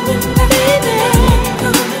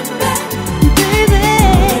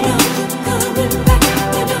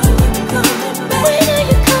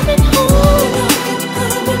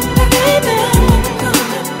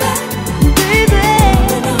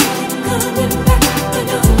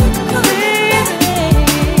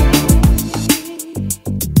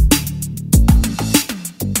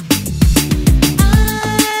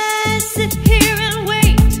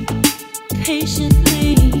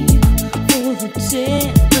 Patiently for the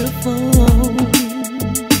telephone.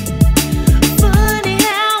 Funny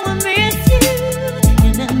how I miss you,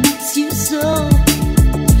 and I miss you so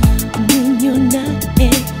when you're not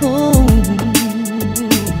at home.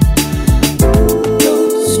 Go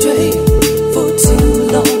straight for too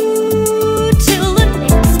long. Till the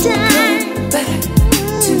next time. Back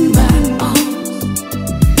to my arms.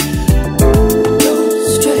 Go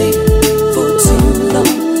straight for too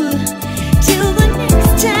long. Till the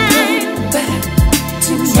next time. Back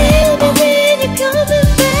to my tell me when you're coming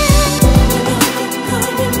back.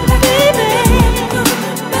 Baby,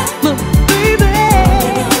 my baby.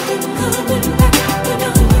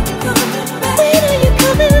 When are you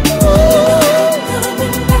coming home?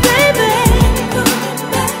 Baby,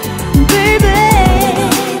 baby,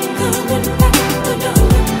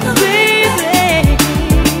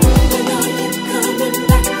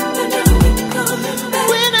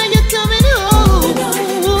 when are you coming home?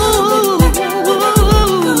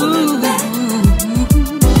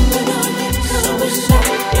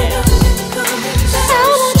 I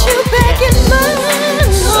want you back in my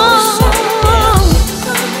arms.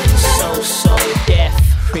 So deaf,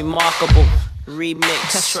 remarkable remix.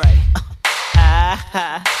 That's right.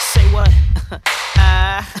 Say what?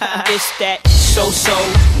 It's that so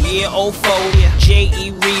yeah, ofo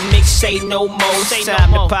J.E. remix. Say no more. Say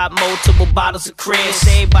time to pop multiple bottles of Chris.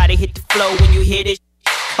 Everybody hit the flow when you hit it.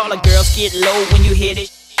 All the girls get low when you hit it.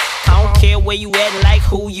 I don't care where you at, like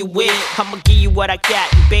who you with. I'ma give you what I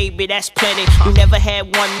got, and baby, that's plenty. You never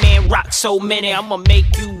had one man rock so many. I'ma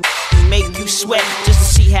make you sweat just to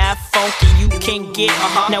see how funky you can get.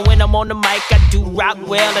 Now when I'm on the mic, I do rock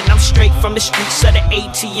well, and I'm straight from the streets of the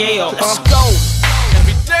ATL. Let's go.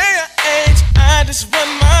 Every day I age, I just want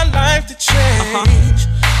my life to change.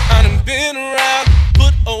 I done been around,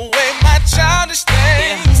 put away my childish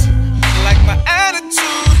things. Like my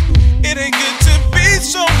attitude, it ain't good to be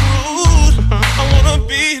so rude. I wanna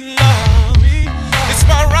be loved, it's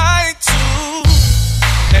my right to.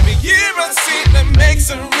 Every year I seem to make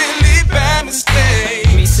some really bad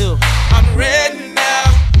mistakes. Me too. I'm ready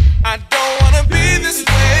now, I don't wanna be this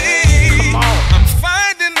way. I'm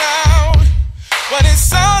finding out what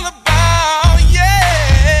it's all about,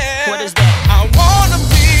 yeah. What is that? I wanna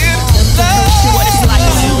be in love. What it's like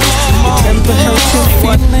to you. Temper hurt your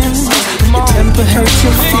feelings. Your temper hurt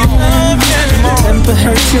your feelings. Your temper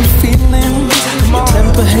hurt your feelings. Your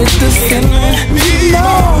temper hit the ceiling. No,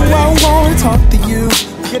 I wanna talk to you.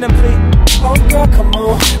 Get him, please. Oh girl, come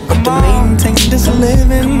on. But to maintain this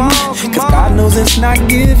living, cause God knows it's not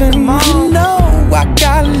given. You know I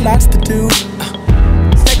got lots to do.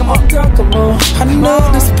 Oh girl, come on. I know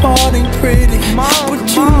this part ain't pretty, but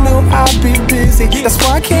you know I'll be busy. That's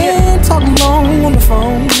why I can't talk long on the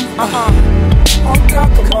phone. Oh girl,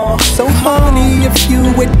 come on. So honey, if you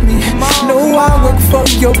with me, know I work for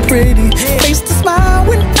your pretty face to smile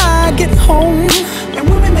when I get home. And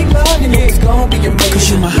when we make love, you know it's gonna be amazing. Cause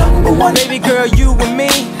you my number one. Baby girl, you and me,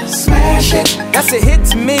 smash it. That's a hit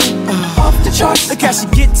to me. Off the charts. Look how she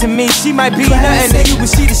get to me. She might be nothing to you, but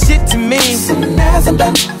she the shit to me. Soon as I'm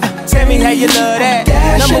done, tell me how you love that.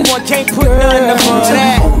 Number one, can't put nothing above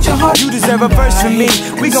that. You deserve a verse from me.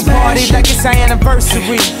 We gon' party like it's our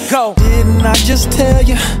anniversary. Go. Didn't I just tell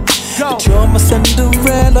you that you're my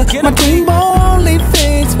Cinderella? My dream only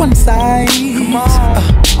fits one size. Come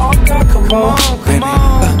on. Oh girl, come on,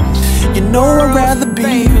 baby. You know I'd rather be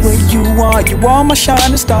you are my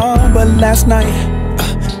shining star. But last night,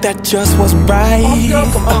 that just wasn't right.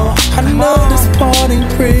 I know this part ain't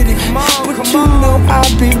pretty, but you know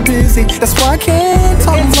I'll be busy. That's why I can't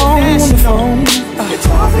talk long on the phone.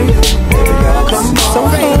 So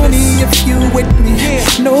honey, if you with me,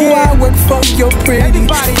 know I work for your pretty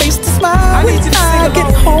face to smile when I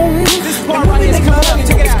get home.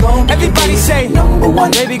 Everybody say number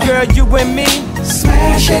one, baby girl, you and me.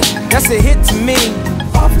 Smash it, that's a hit to me.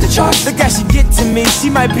 Off the charts, look how she get to me. She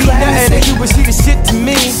might be nothing to you, but she the shit to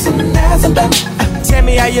me. Tell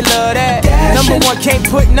me how you love that. Number one, can't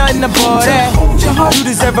put nothing above that. You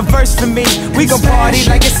deserve a verse from me. We gon' party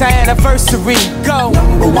like it's our anniversary. Go,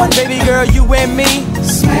 number one, baby girl, you and me.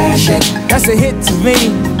 Smash it, that's a hit to me.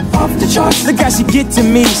 Off the charts, look how she get to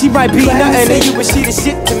me. She might be nothing to you, but she the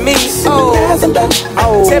shit to me.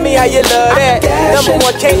 Oh, tell me how you love that. Number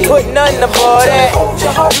one, can't put nothing above that.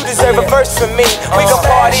 You deserve a verse from me. We gon'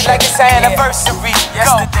 party like it's our anniversary.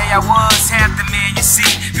 Yesterday I was half the man you see.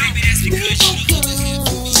 Baby, that's because you.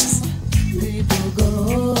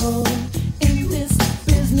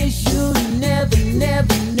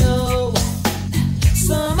 Never know.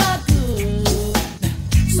 Some are good,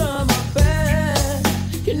 some are bad.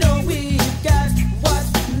 You know we've got what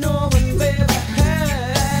no one ever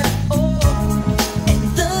had. Oh, and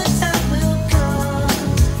the time will come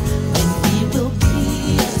when we will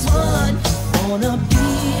be as one. Gonna be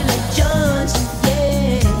like Johnson,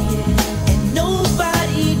 yeah. And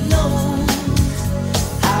nobody knows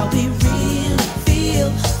how we really feel.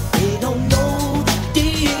 They don't know the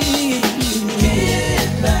deal.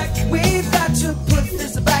 We've got to put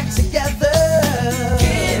this back together.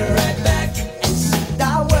 Get right back and send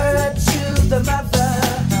our word to the mother.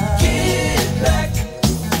 Get back,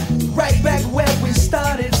 right back where we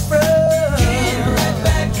started from. Get right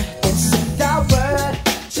back and send our word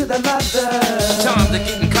to the mother. Times are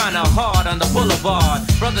getting kinda hard on the boulevard.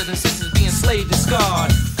 Brothers and sisters being slaved and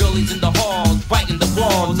scarred. Girlies in the halls, biting the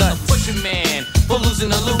walls. A pushing man for losing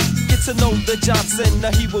the loop. To know the Johnson, now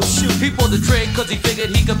he will shoot. He pulled the trigger cause he figured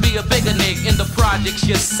he could be a bigger nigga in the projects,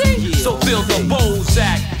 you see. So fill the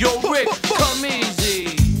Bozak. Yo, Rick, come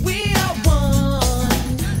easy. We are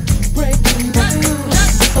one, breaking the rules.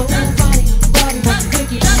 Oh, body,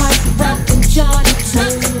 Ricky, Mike, Rock, and Johnny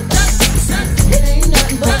too. It ain't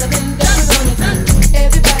nothing but a thing that we're gonna do.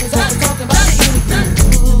 Everybody's always talking about the anything.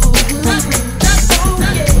 Oh yeah, oh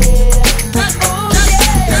yeah.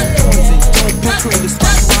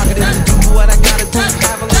 Do what I gotta do,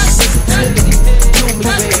 have a little sensitivity. Do me,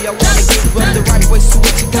 baby, I wanna get rub the right way, so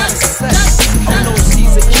what you gotta say? Oh no,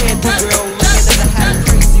 she's a candy girl, looking at the half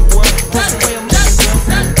crazy one. That's the way I'm looking,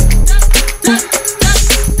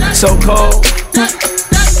 So cold.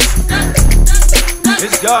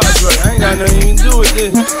 It's God's work. I ain't got nothing even to do with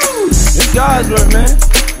this. It's God's work, man.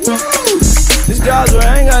 It's God's work.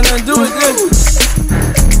 I ain't got nothing to do with this.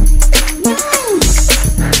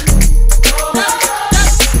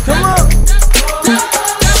 Come on.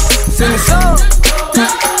 Sing a song.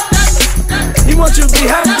 He wants you to be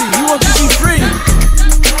happy. He wants you to be free.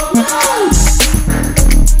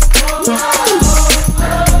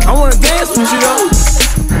 I want to dance with you though.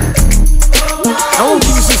 I want to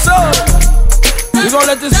give you some soul. We gonna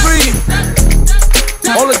let this breathe.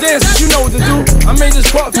 All the dancers, you know what to do. I made this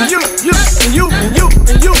part for you, you, and you, and you,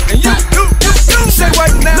 and you, and you, you. Say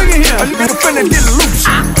right now, look at here. A nigga finna get loose.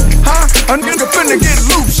 Huh? A nigga finna get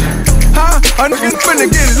loose. Huh? A nigga finna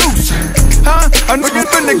get loose. Huh? A nigga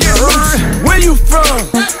finna get loose. Where you from?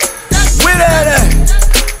 Where that at?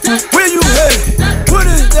 Where you headed? What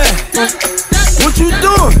is that? What you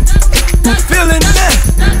doing? Feeling that?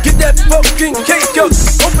 Get that fucking cake up.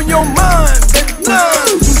 Open your mind, baby.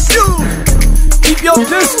 Love, confused. Keep your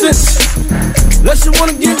distance. Unless you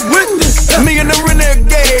wanna get with this. Me and the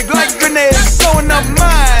renegade, like grenades, throwing up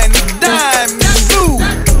mine, dime, blue.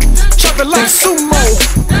 Chopping like sumo.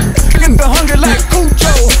 Getting the hunger like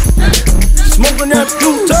Cujo. Smoking that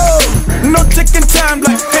Pluto. No ticking time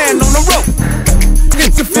like hand on the rope.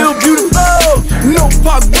 Get to feel beautiful. No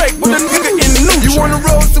park break with a nigga in neutral. You wanna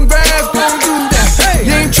roll some grass? Don't do that. Hey,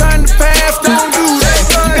 you ain't trying to pass? Don't do that.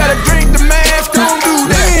 You gotta drink the mask? Don't do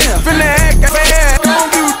that. Finna act fast? Don't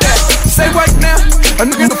do that. Say right now, a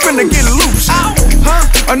nigga finna get loose.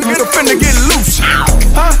 Huh? A nigga finna get loose.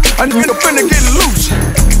 Huh? A nigga finna get loose.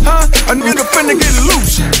 Huh? A nigga finna get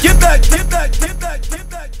loose. Get back, get back, get back, get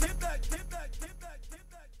back, get back, get back, get back, get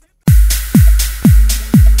back.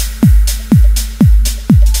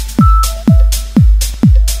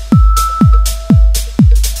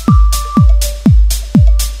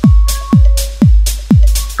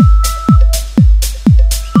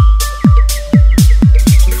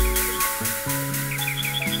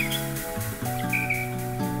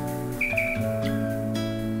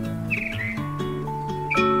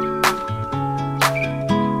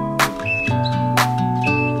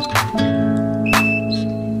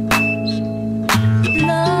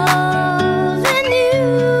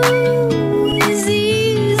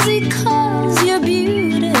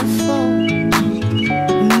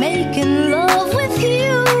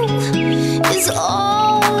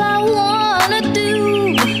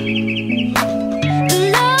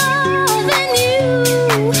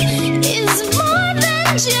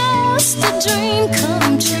 dream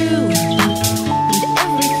come true. And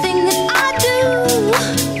everything that I do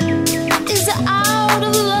is out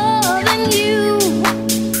of loving you.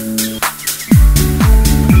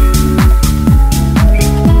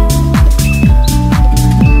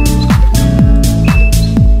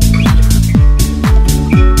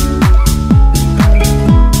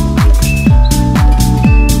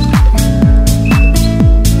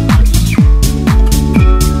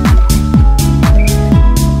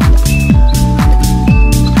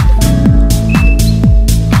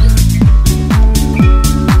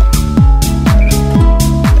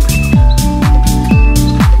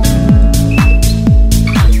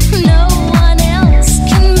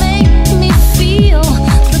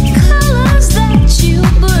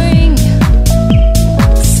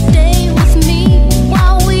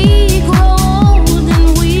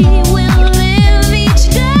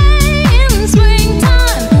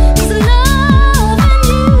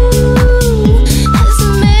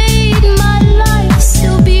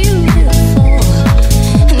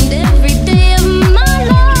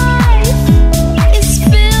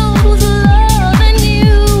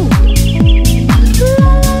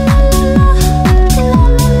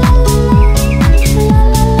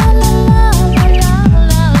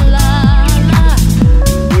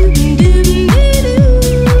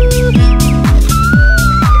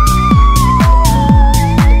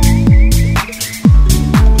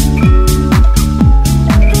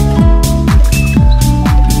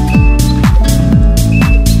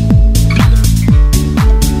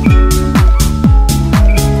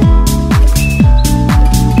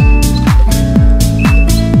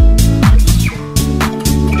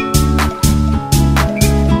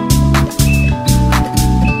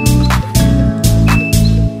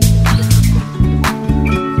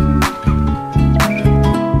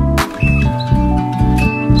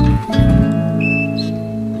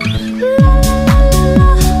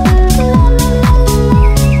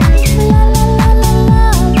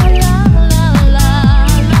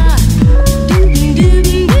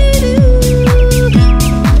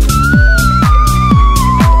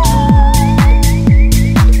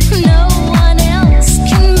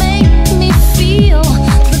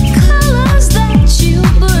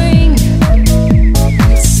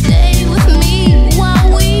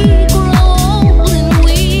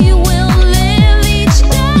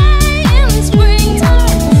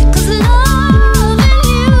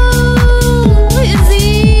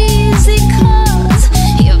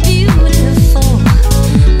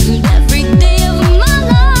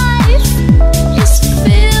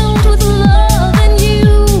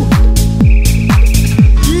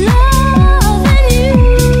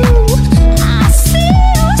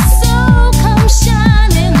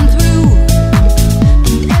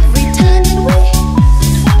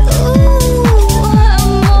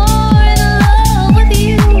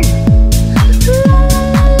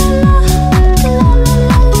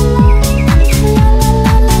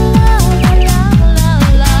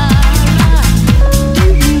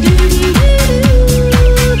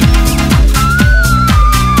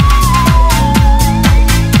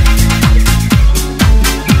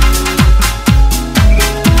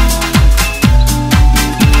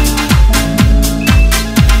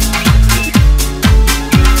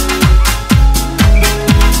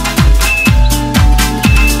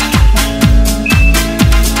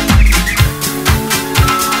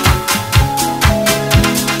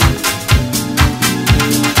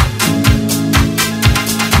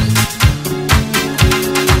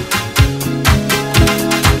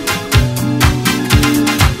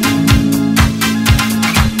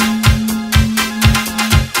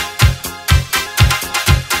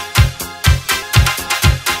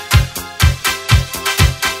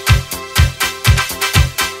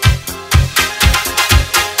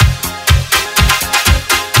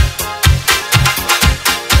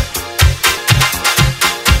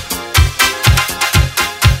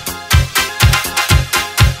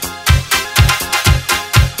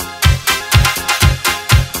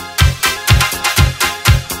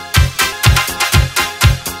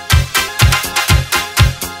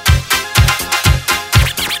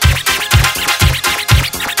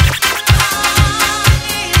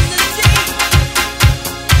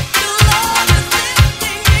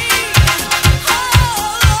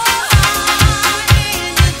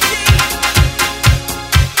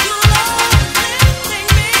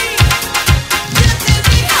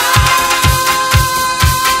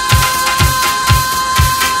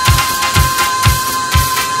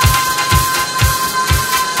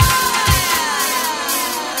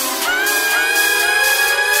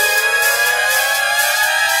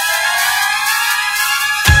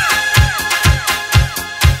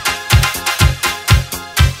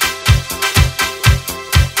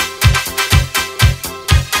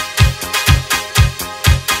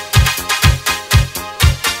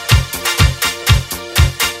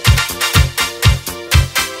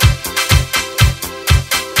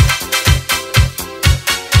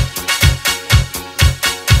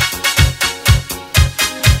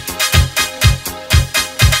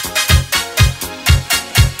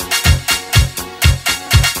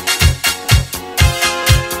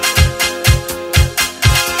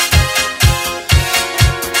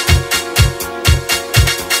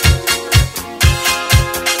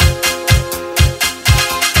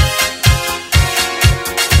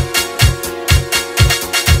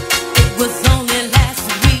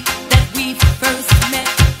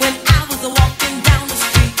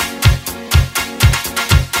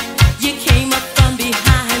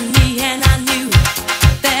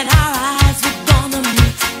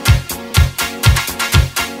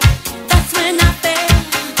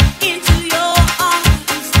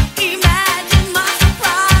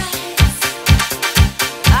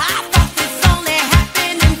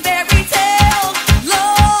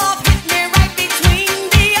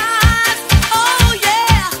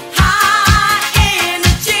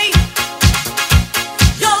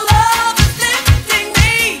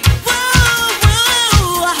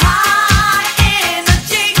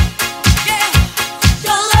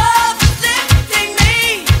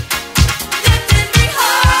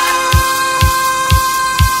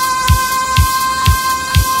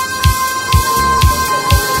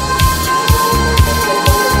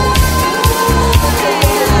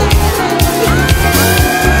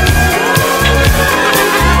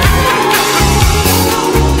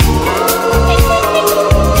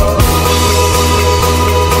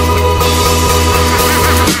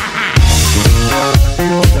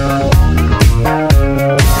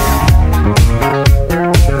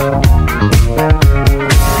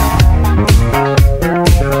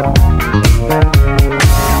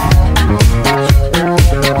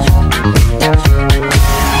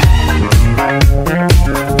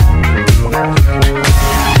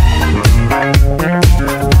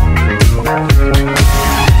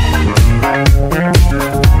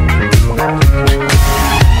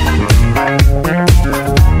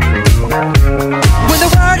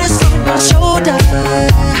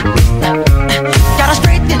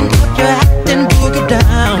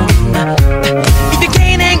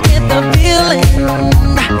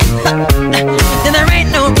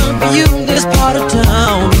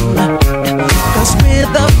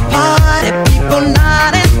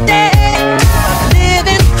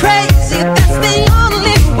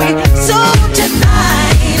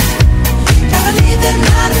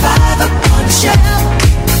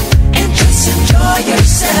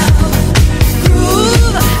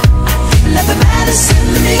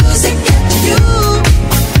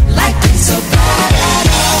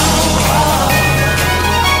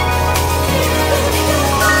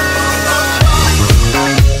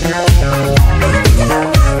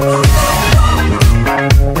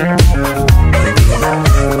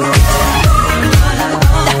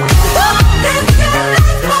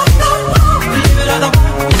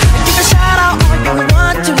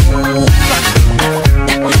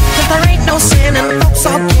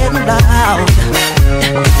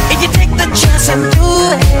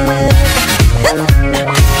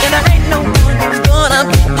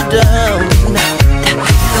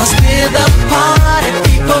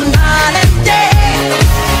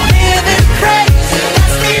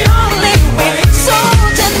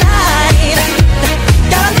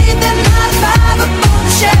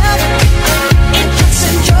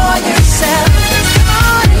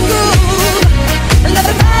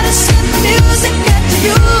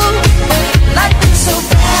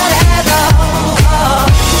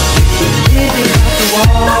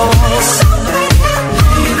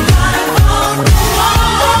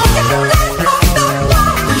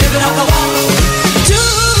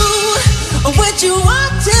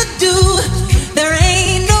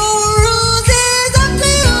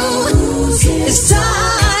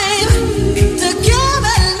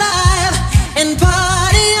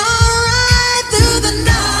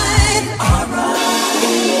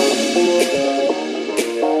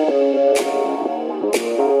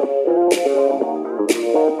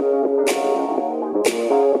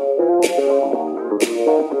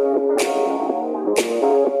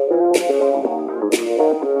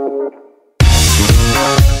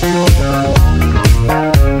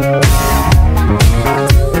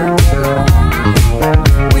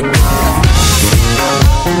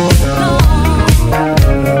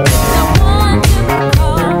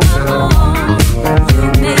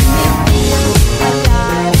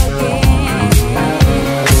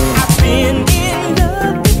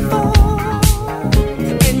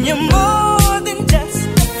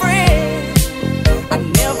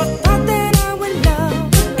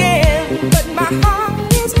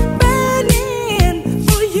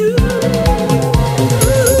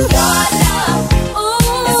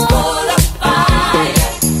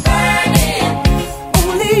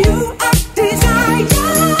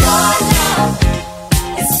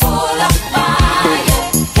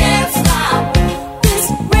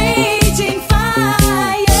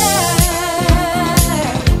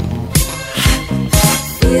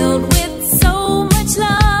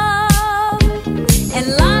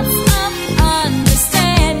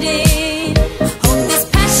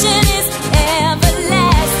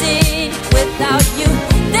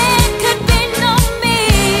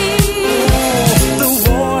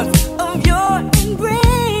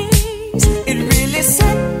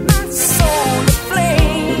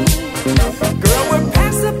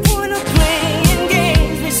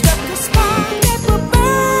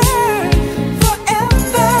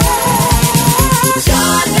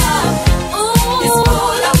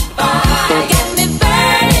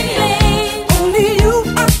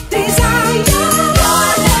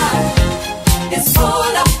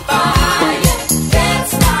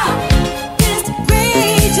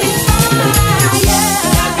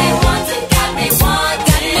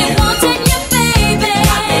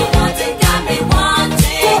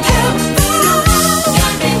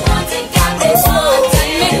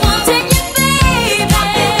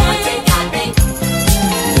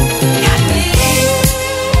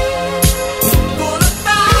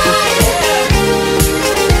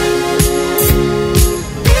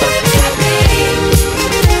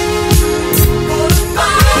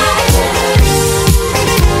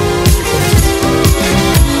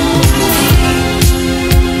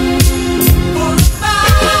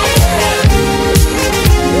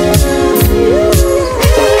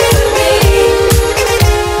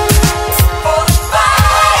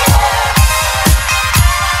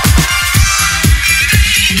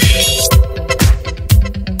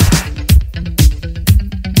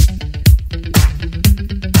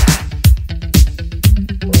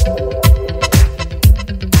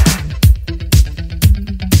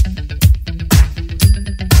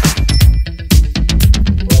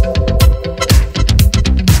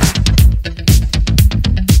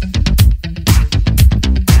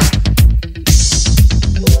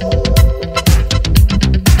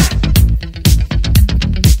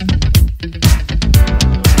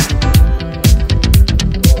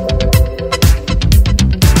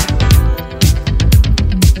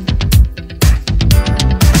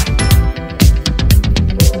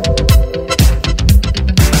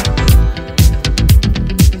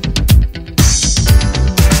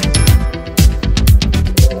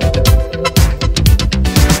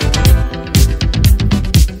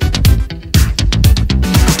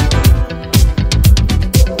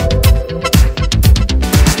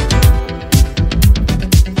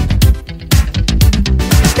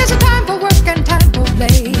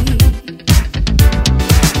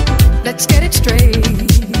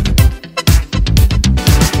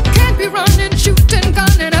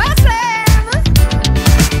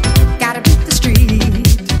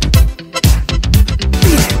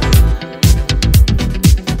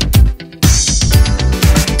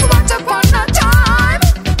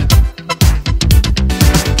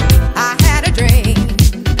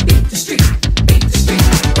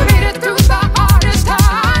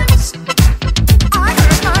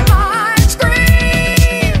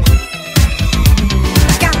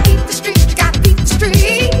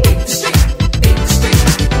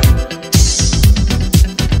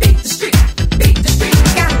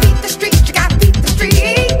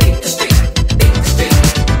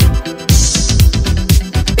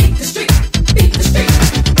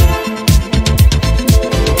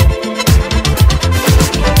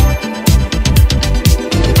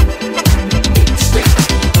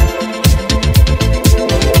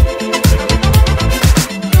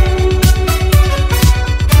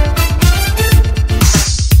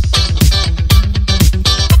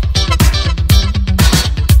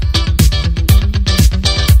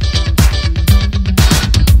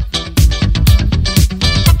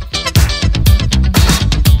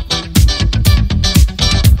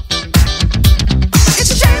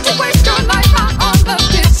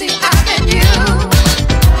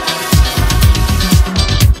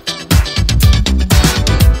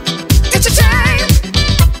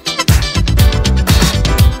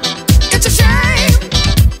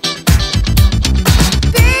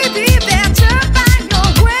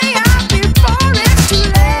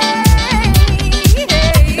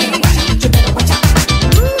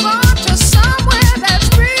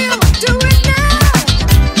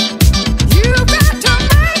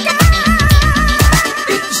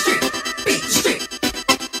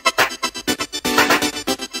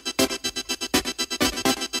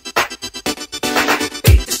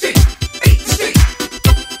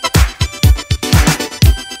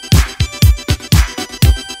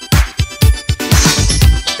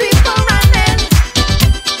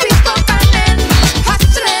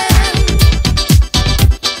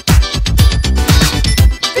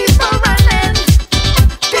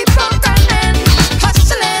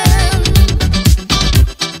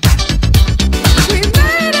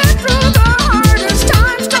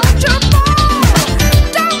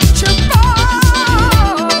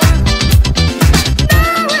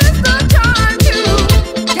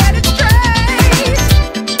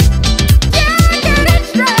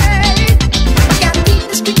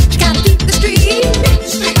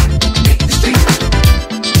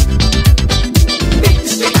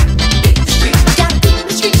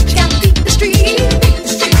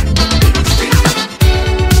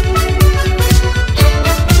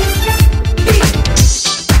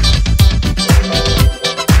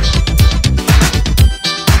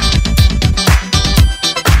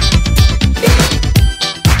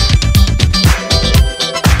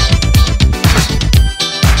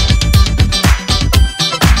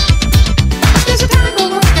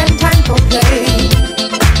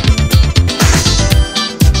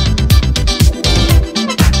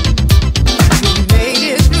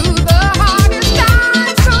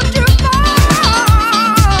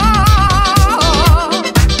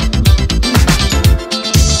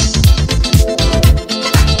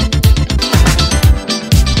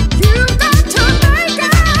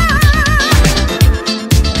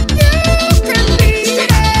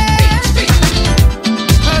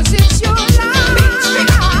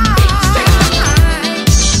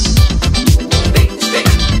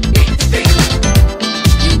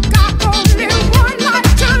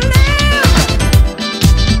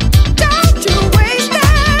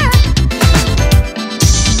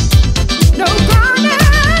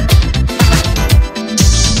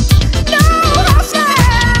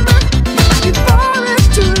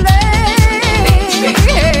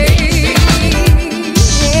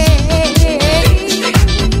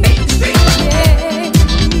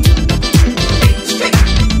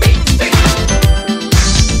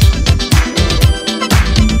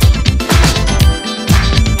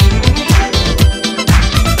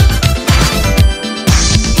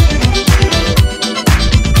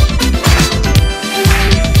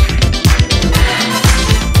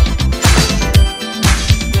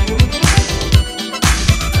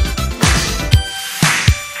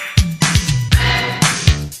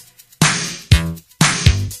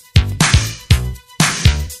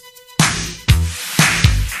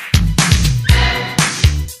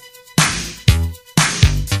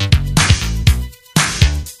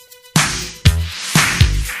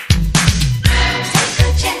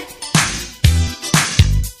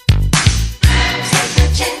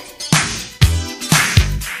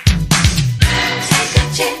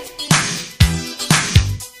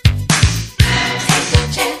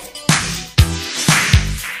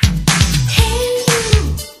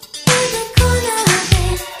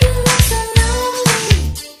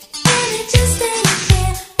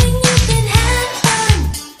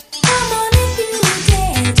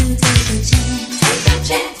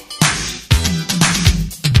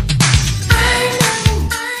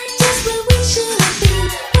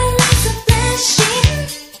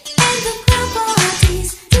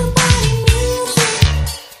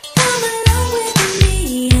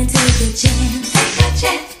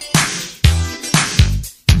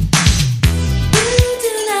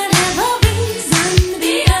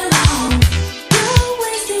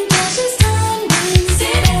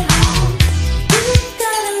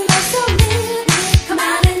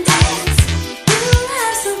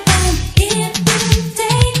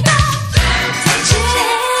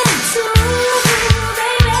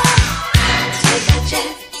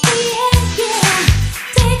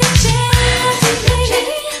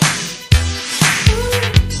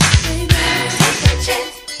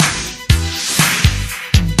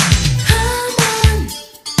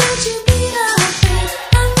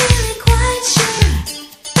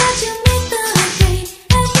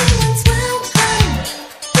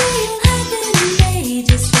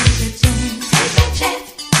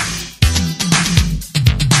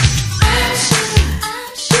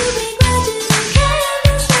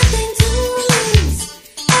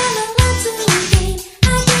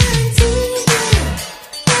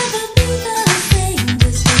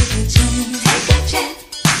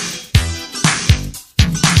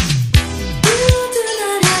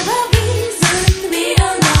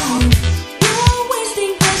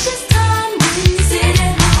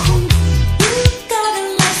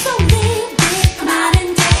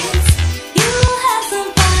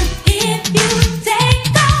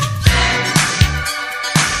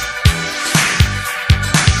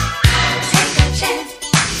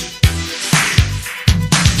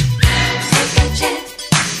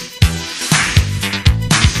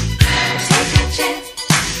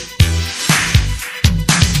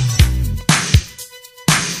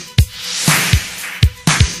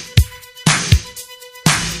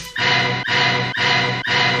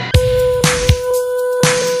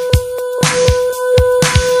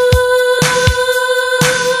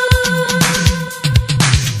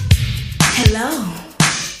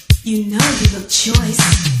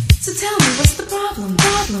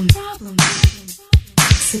 problem.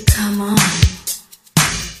 So come on.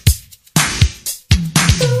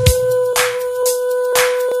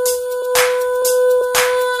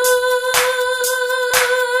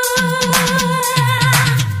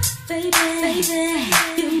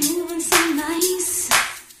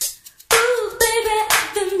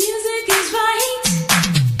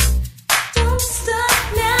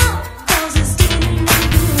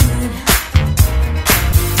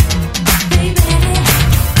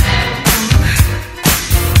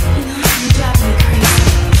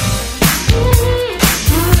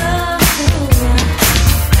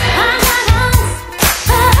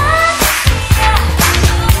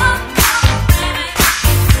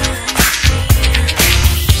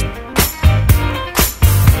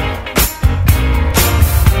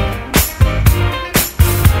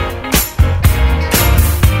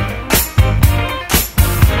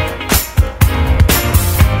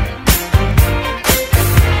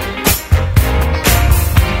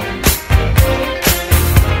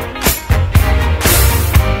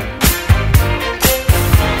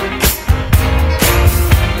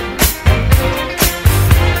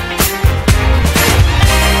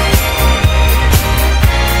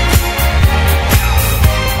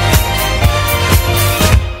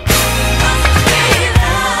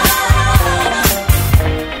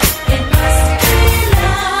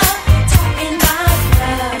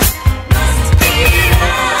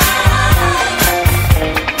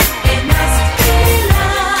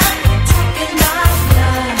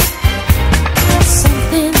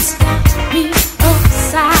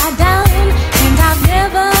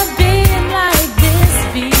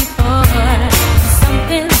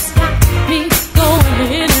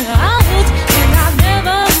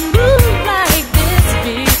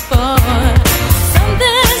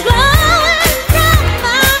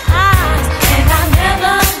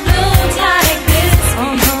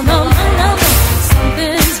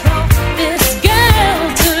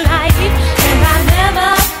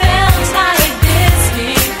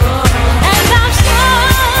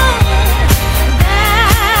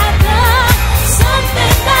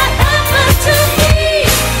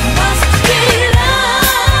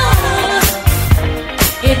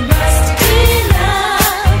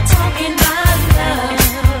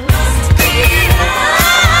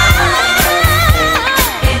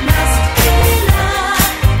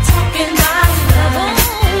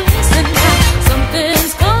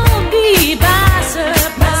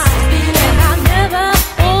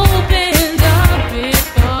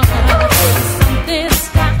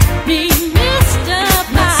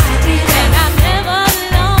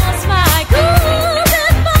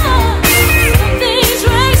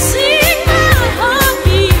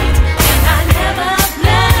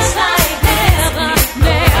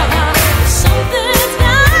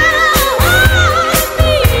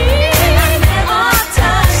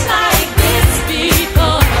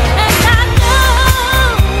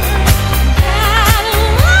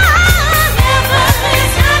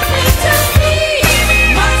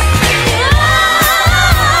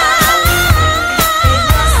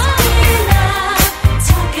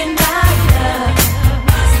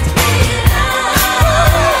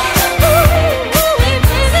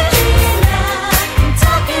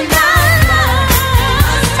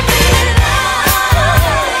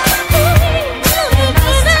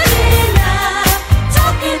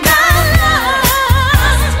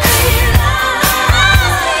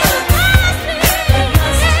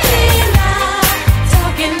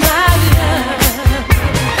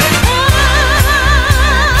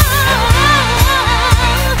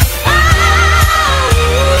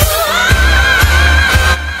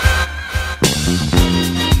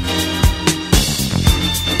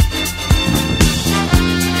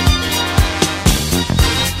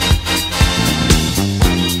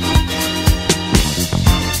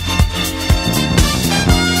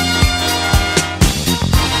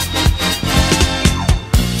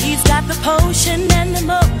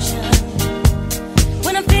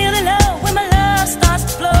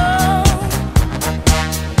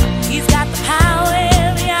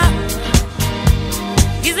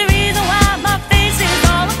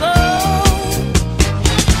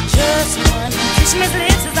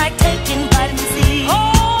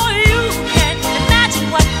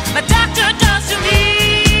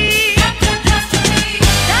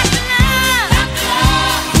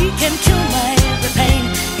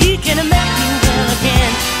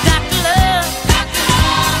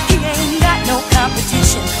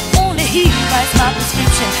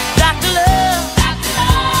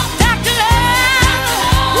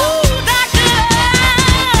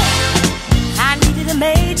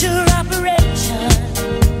 major operation.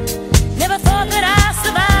 Never thought that I'd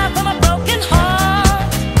survive.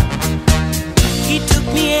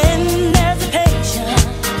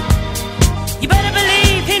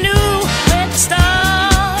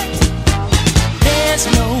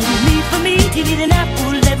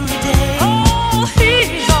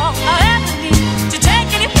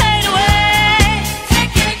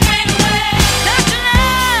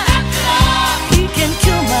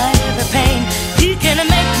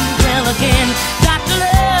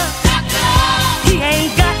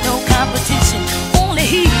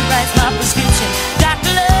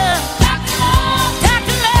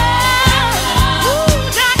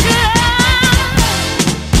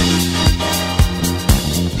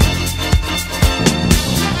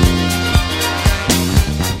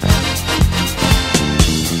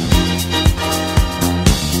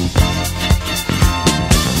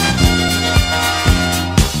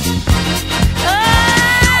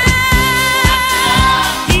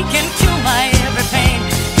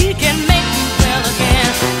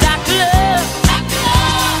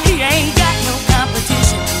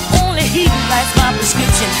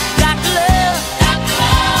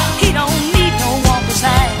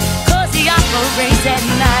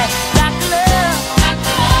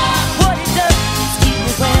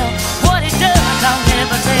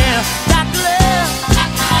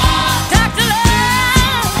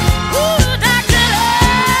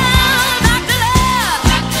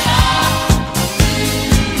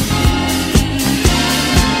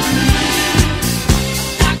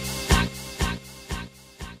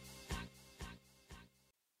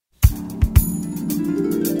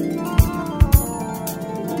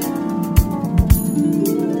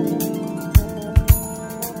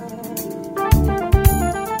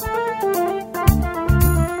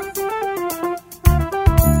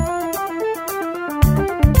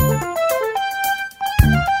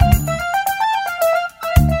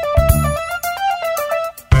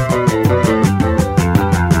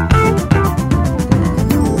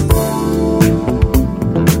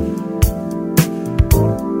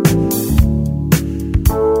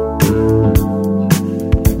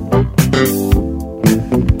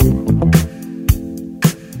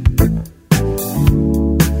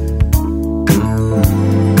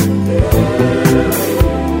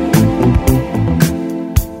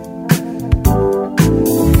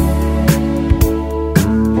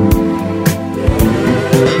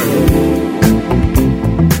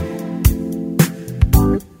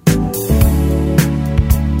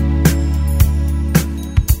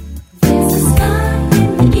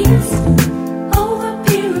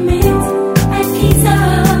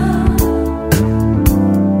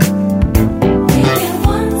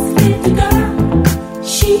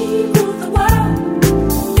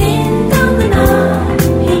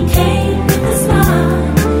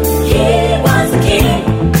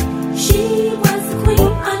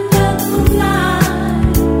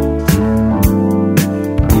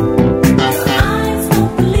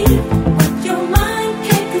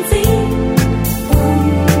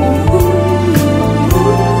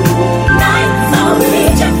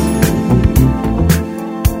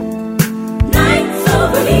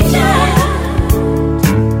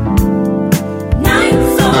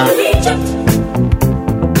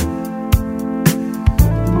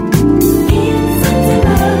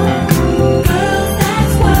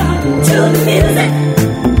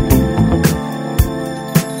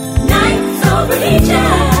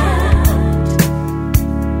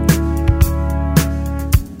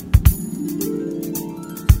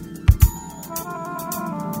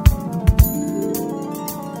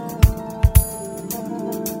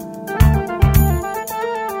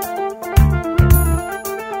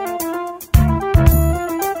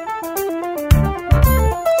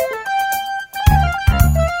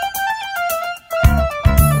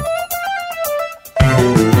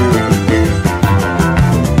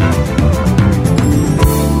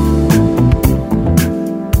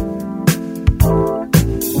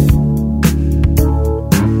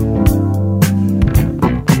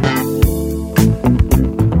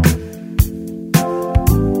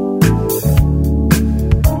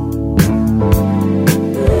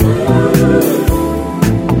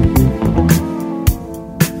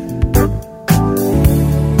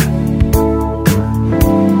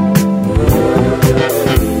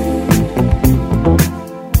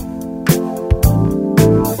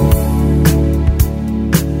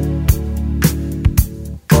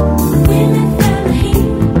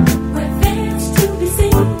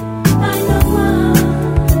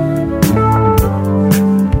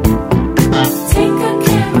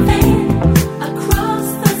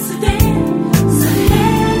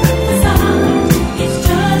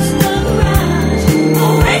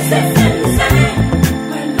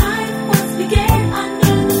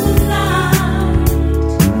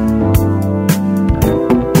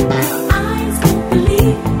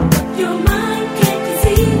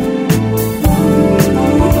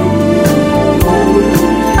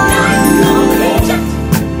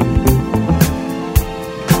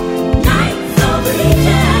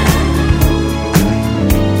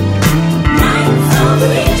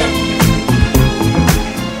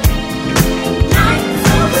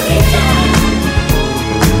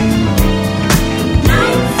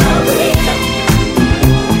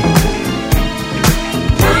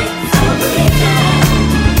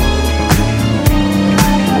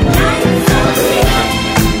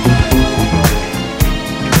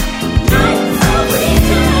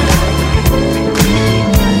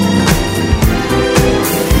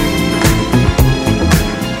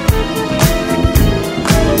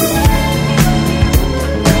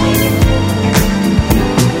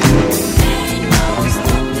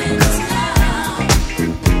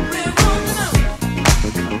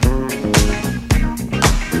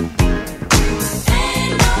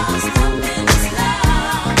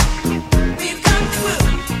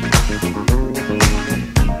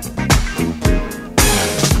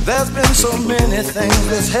 So many things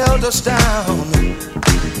that's held us down,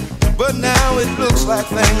 but now it looks like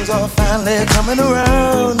things are finally coming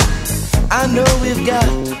around. I know we've got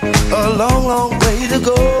a long, long way to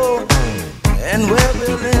go, and where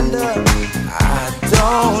we'll end up, I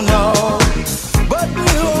don't know. But we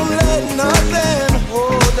won't let nothing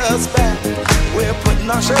hold us back. We're putting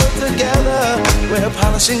our show together, we're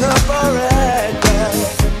polishing up our act. And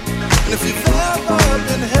if you've ever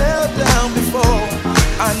been held down before,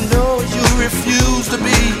 I know you refuse to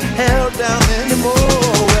be held down anymore.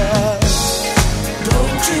 Well,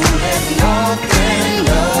 don't you let nothing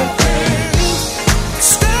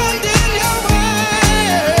stand in your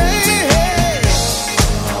way.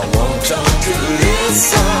 I want y'all to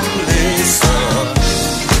listen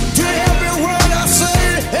to every word I say,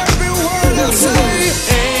 every word I say.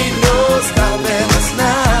 Ain't no stopping us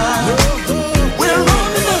now. We're on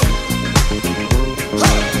the move.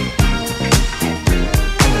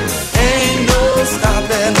 Ain't no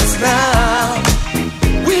stopping us now.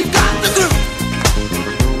 We got the groove.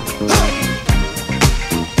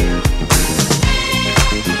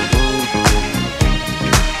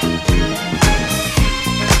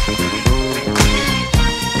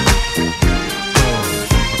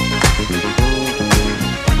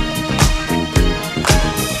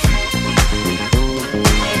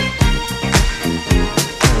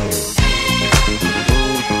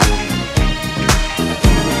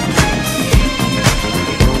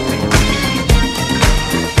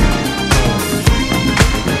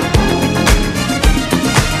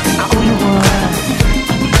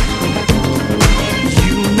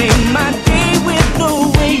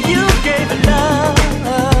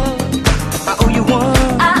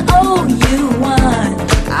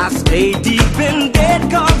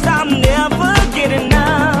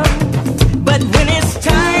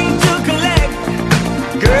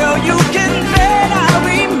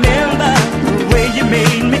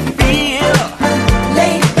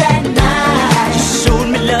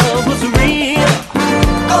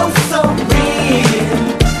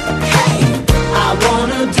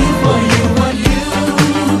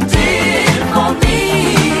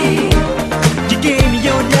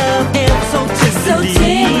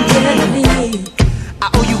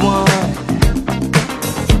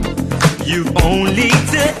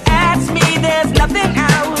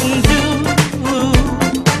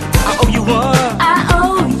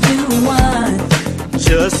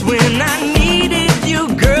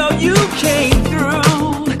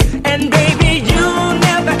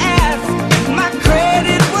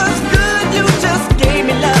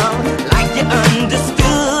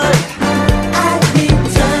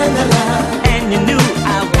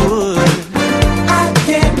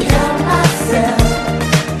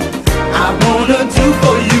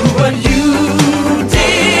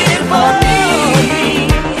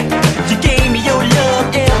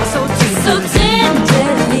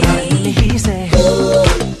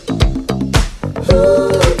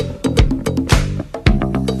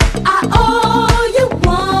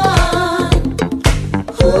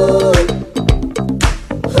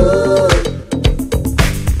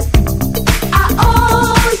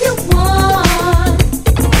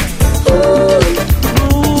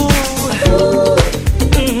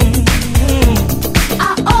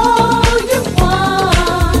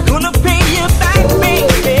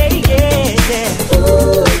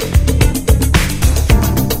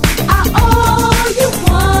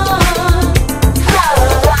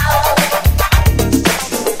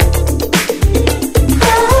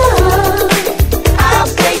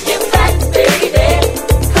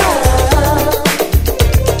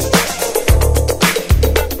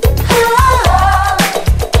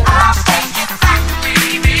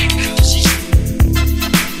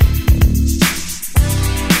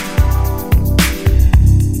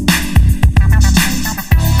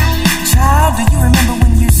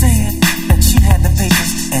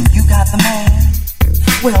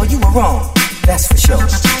 Well, you were wrong, that's for sure.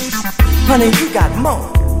 Honey, you got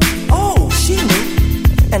more. Oh, she knew.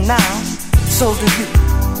 And now, so do you.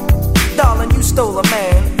 Darling, you stole a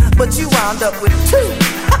man, but you wound up with two.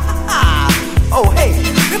 Oh, hey,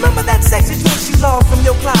 remember that sexy dress you lost from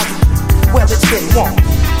your closet? Well, it's been warm,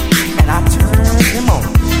 and I turned him on.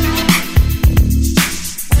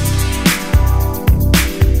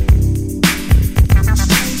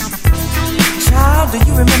 Child, do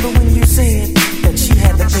you remember when you said that she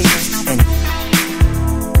had the papers and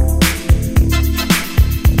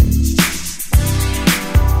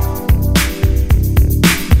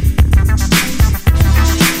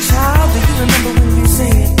Child, do you remember when you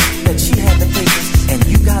said that she had the papers and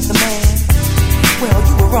you got the man? Well,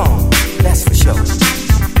 you were wrong, that's for sure.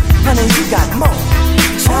 Honey, you got more.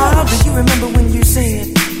 Child, do you remember when you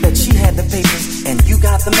said that she had the papers and you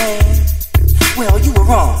got the man? Well, you were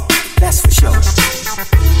wrong, that's for sure.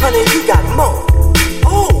 Honey, you got more.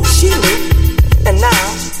 Oh, she knew. And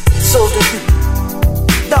now, so do you.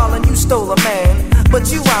 Darling, you stole a man,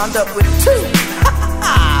 but you wound up with two.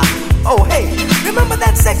 Oh, hey, remember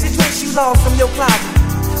that sexy dress you lost from your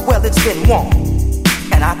closet? Well, it's been warm,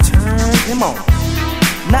 and I turned him on.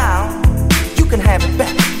 Now, you can have it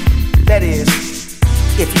back. That is,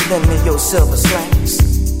 if you lend me your silver slacks.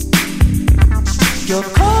 You're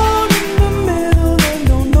caught in the middle and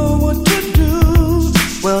don't know what to do.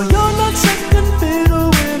 Well, you're not second fiddle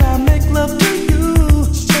when I make love to you,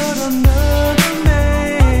 but another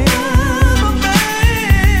man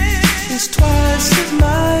is twice as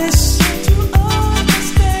nice. You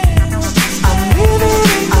understand? I'm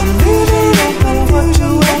leaving open what to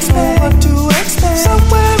expect.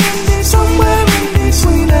 Somewhere in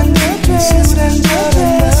between and the dress and the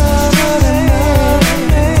dress.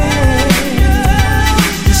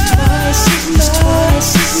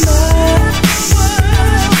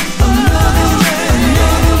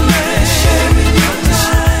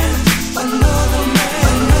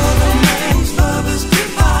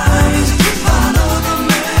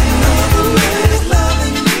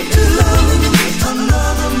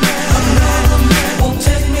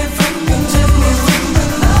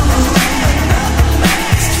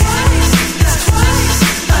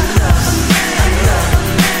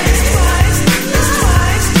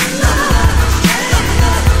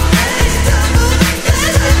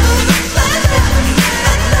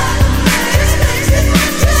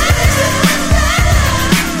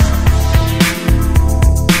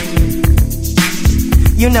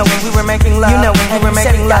 You know when we were making love,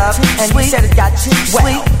 and you said it got too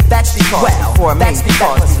sweet. That's because before me,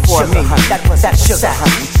 that's sugar,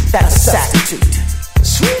 honey, that's a substitute.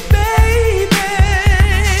 Sweet baby,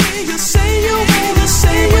 you say you wanna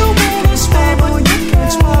swallow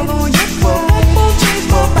your pride.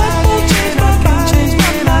 Well, that won't change my mind, I can't change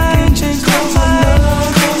my mind, 'cause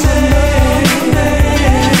another man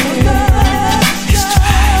is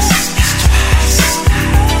twice.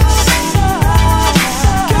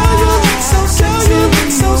 Girl, you look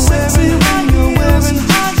so sexy when you're wearing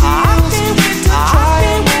high heels. I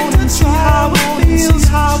can't wait to see how it feels.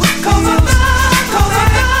 'Cause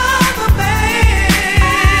another man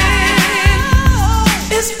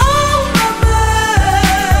is on my mind.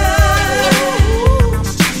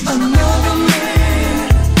 Another man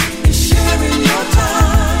is sharing your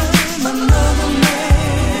time. Another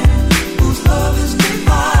man whose love is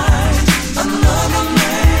divine. Another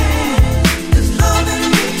man is loving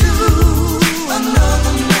me too.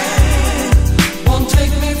 Another man won't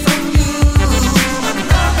take me from you.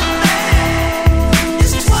 Another man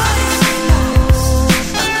is twice the loss.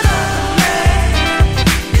 Another man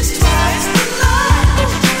is twice the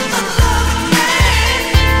love. Another man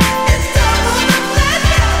is double the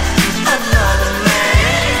pleasure. Another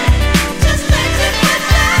man just makes it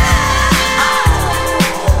better.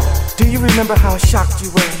 Do you remember how shocked you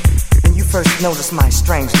were when you first noticed my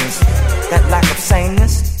strangeness, that lack of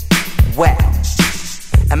sameness? Well,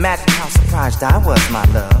 imagine how surprised I was, my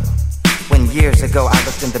love, when years ago I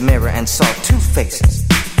looked in the mirror and saw two faces.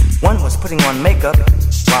 One was putting on makeup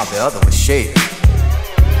while the other was shaved.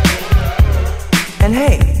 And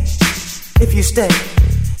hey, if you stay,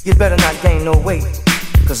 you'd better not gain no weight,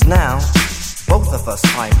 'cause now both of us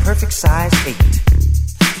are a perfect size 8.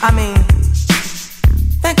 I mean,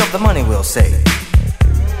 think of the money we'll save.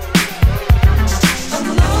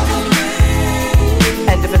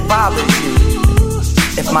 And if it bothers you,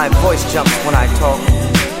 if my voice jumps when I talk,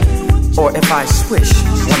 or if I swish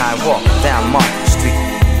when I walk down Market Street,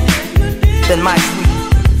 then my sweet,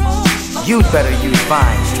 you'd better use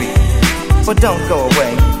Vine Street. But don't go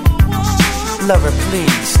away, lover,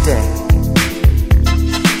 please stay.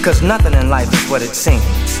 'Cause nothing in life is what it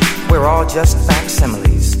seems. We're all just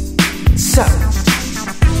facsimiles. So,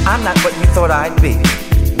 I'm not what you thought I'd be.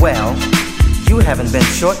 Well, you haven't been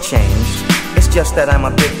shortchanged. It's just that I'm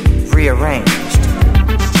a bit rearranged.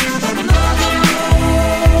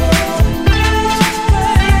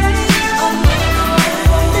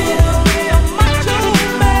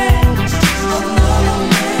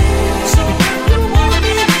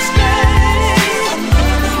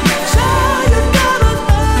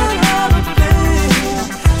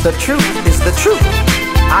 The truth is the truth.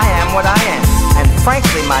 I am what I am. And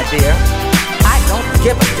frankly, my dear, I don't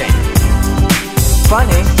give a damn.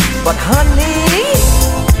 Funny, but honey,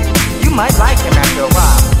 you might like him after a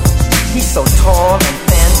while. He's so tall and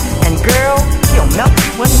thin, and girl, he'll melt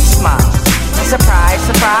you when he smiles. Surprise,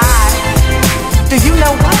 surprise. Do you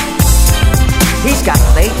know what? He's got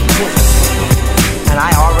a lady too, and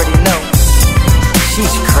I already know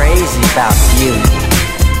she's crazy about you.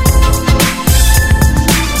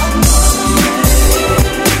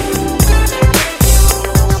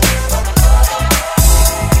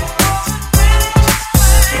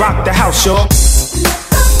 Rock the house, y'all.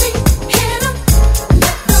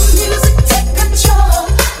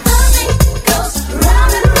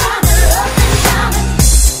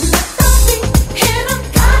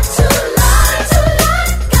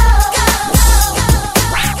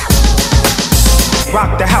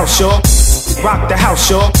 Rock the house, y'all. Rock the house,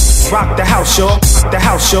 y'all. Rock the house, y'all. The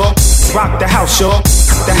house, y'all. Rock the house, y'all.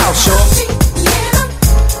 The house, y'all.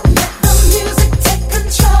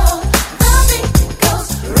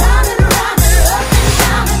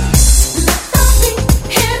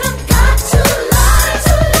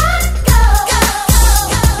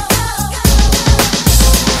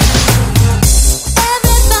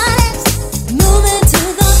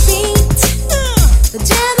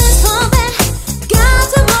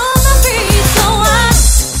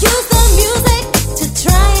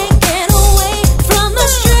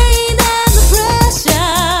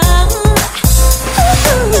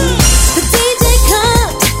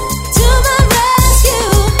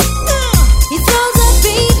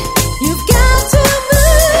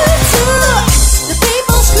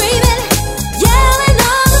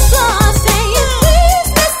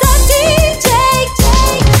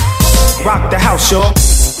 Rock the house, y'all.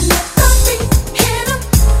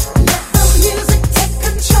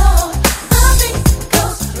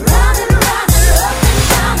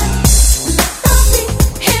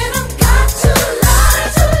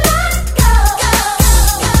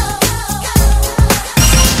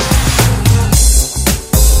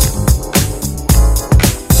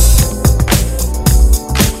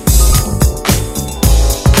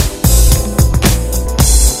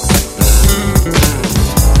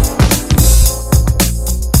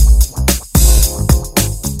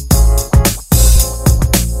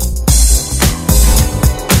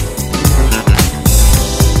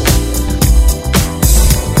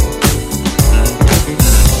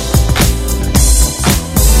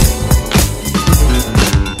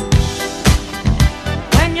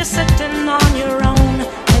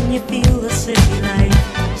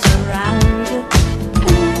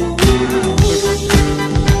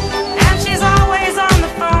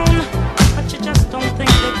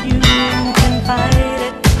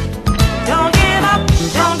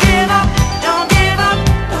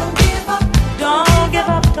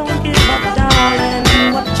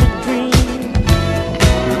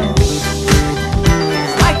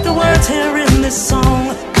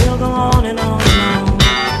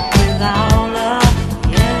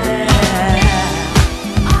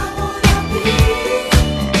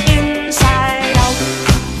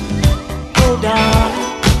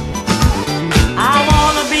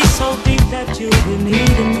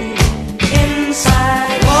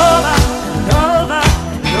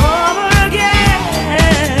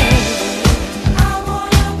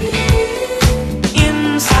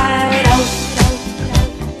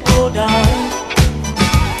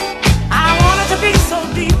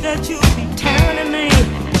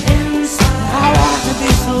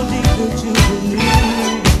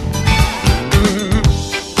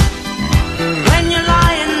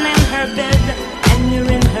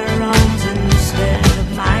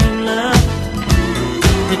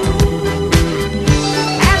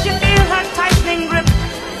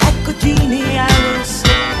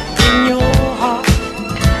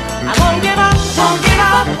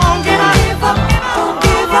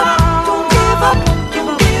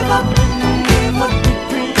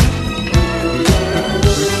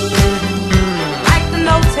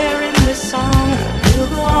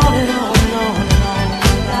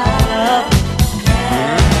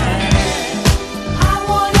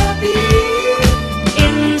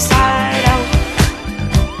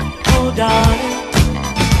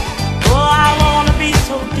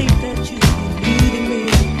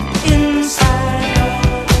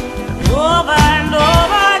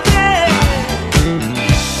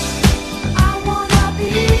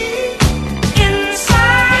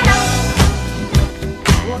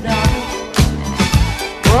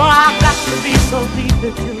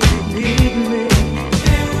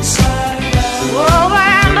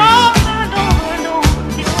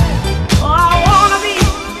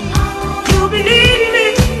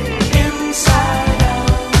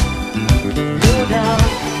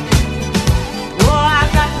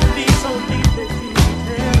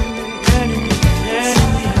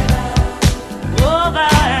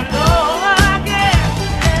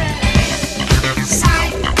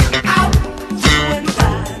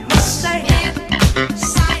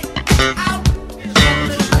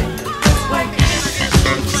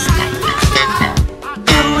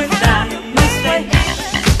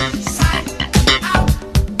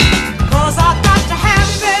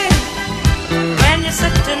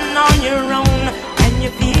 your own, and you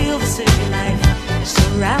feel the city life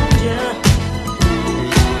surround you.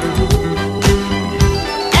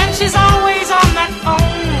 And she's always on that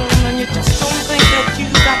phone, and you just don't think that you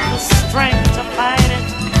got the strength to fight it.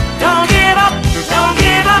 Don't give up, don't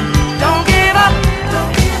give up, don't give up,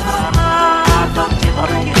 don't give up, don't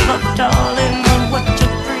give up, darling, on what you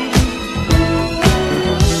dream.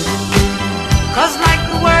 'Cause like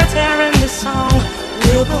the words there in the song,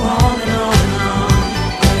 we'll go on and on and on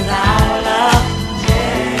without love,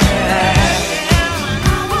 yeah.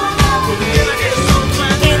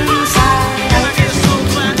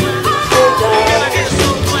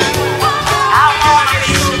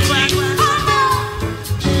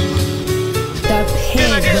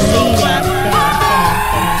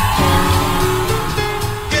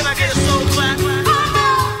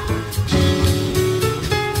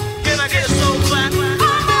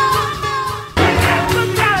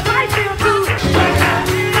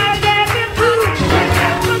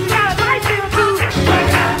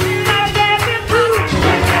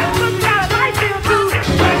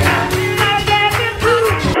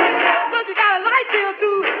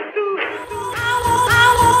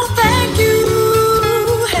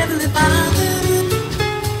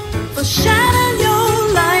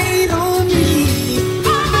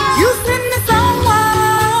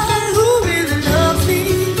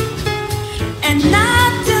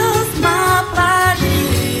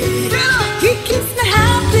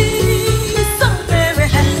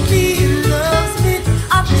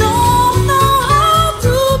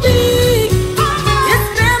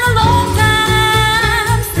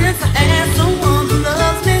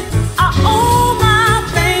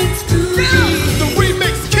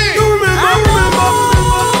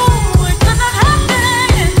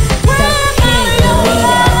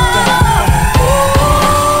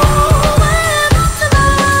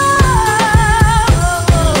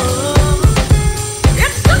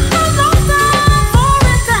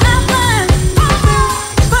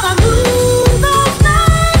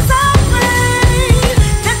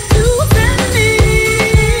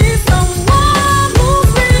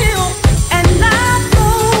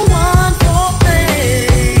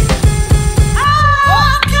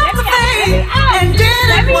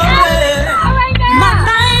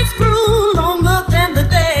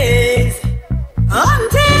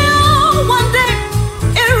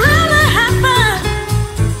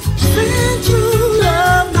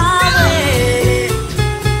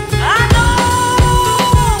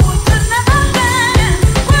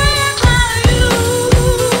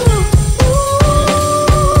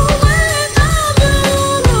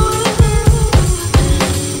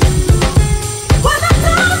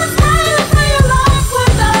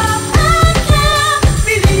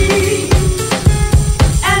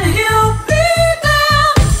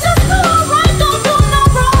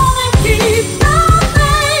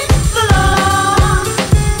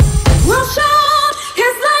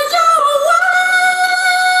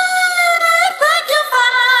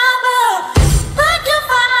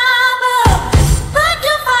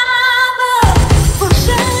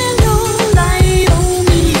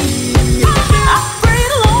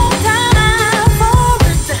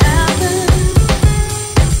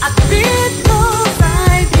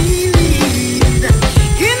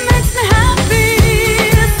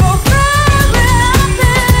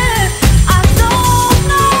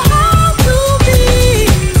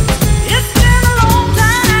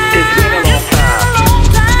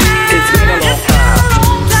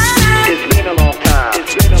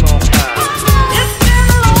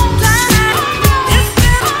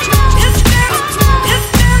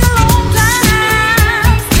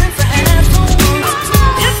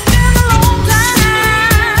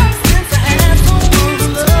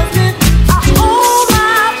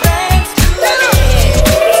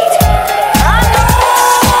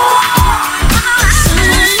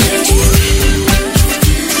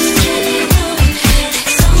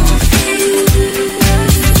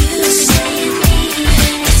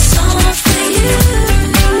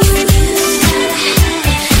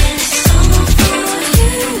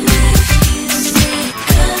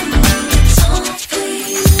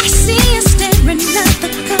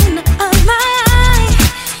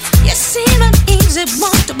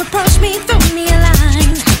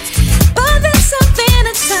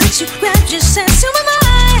 you grab your sense, who am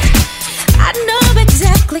I? I know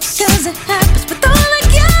exactly 'cause it happens, but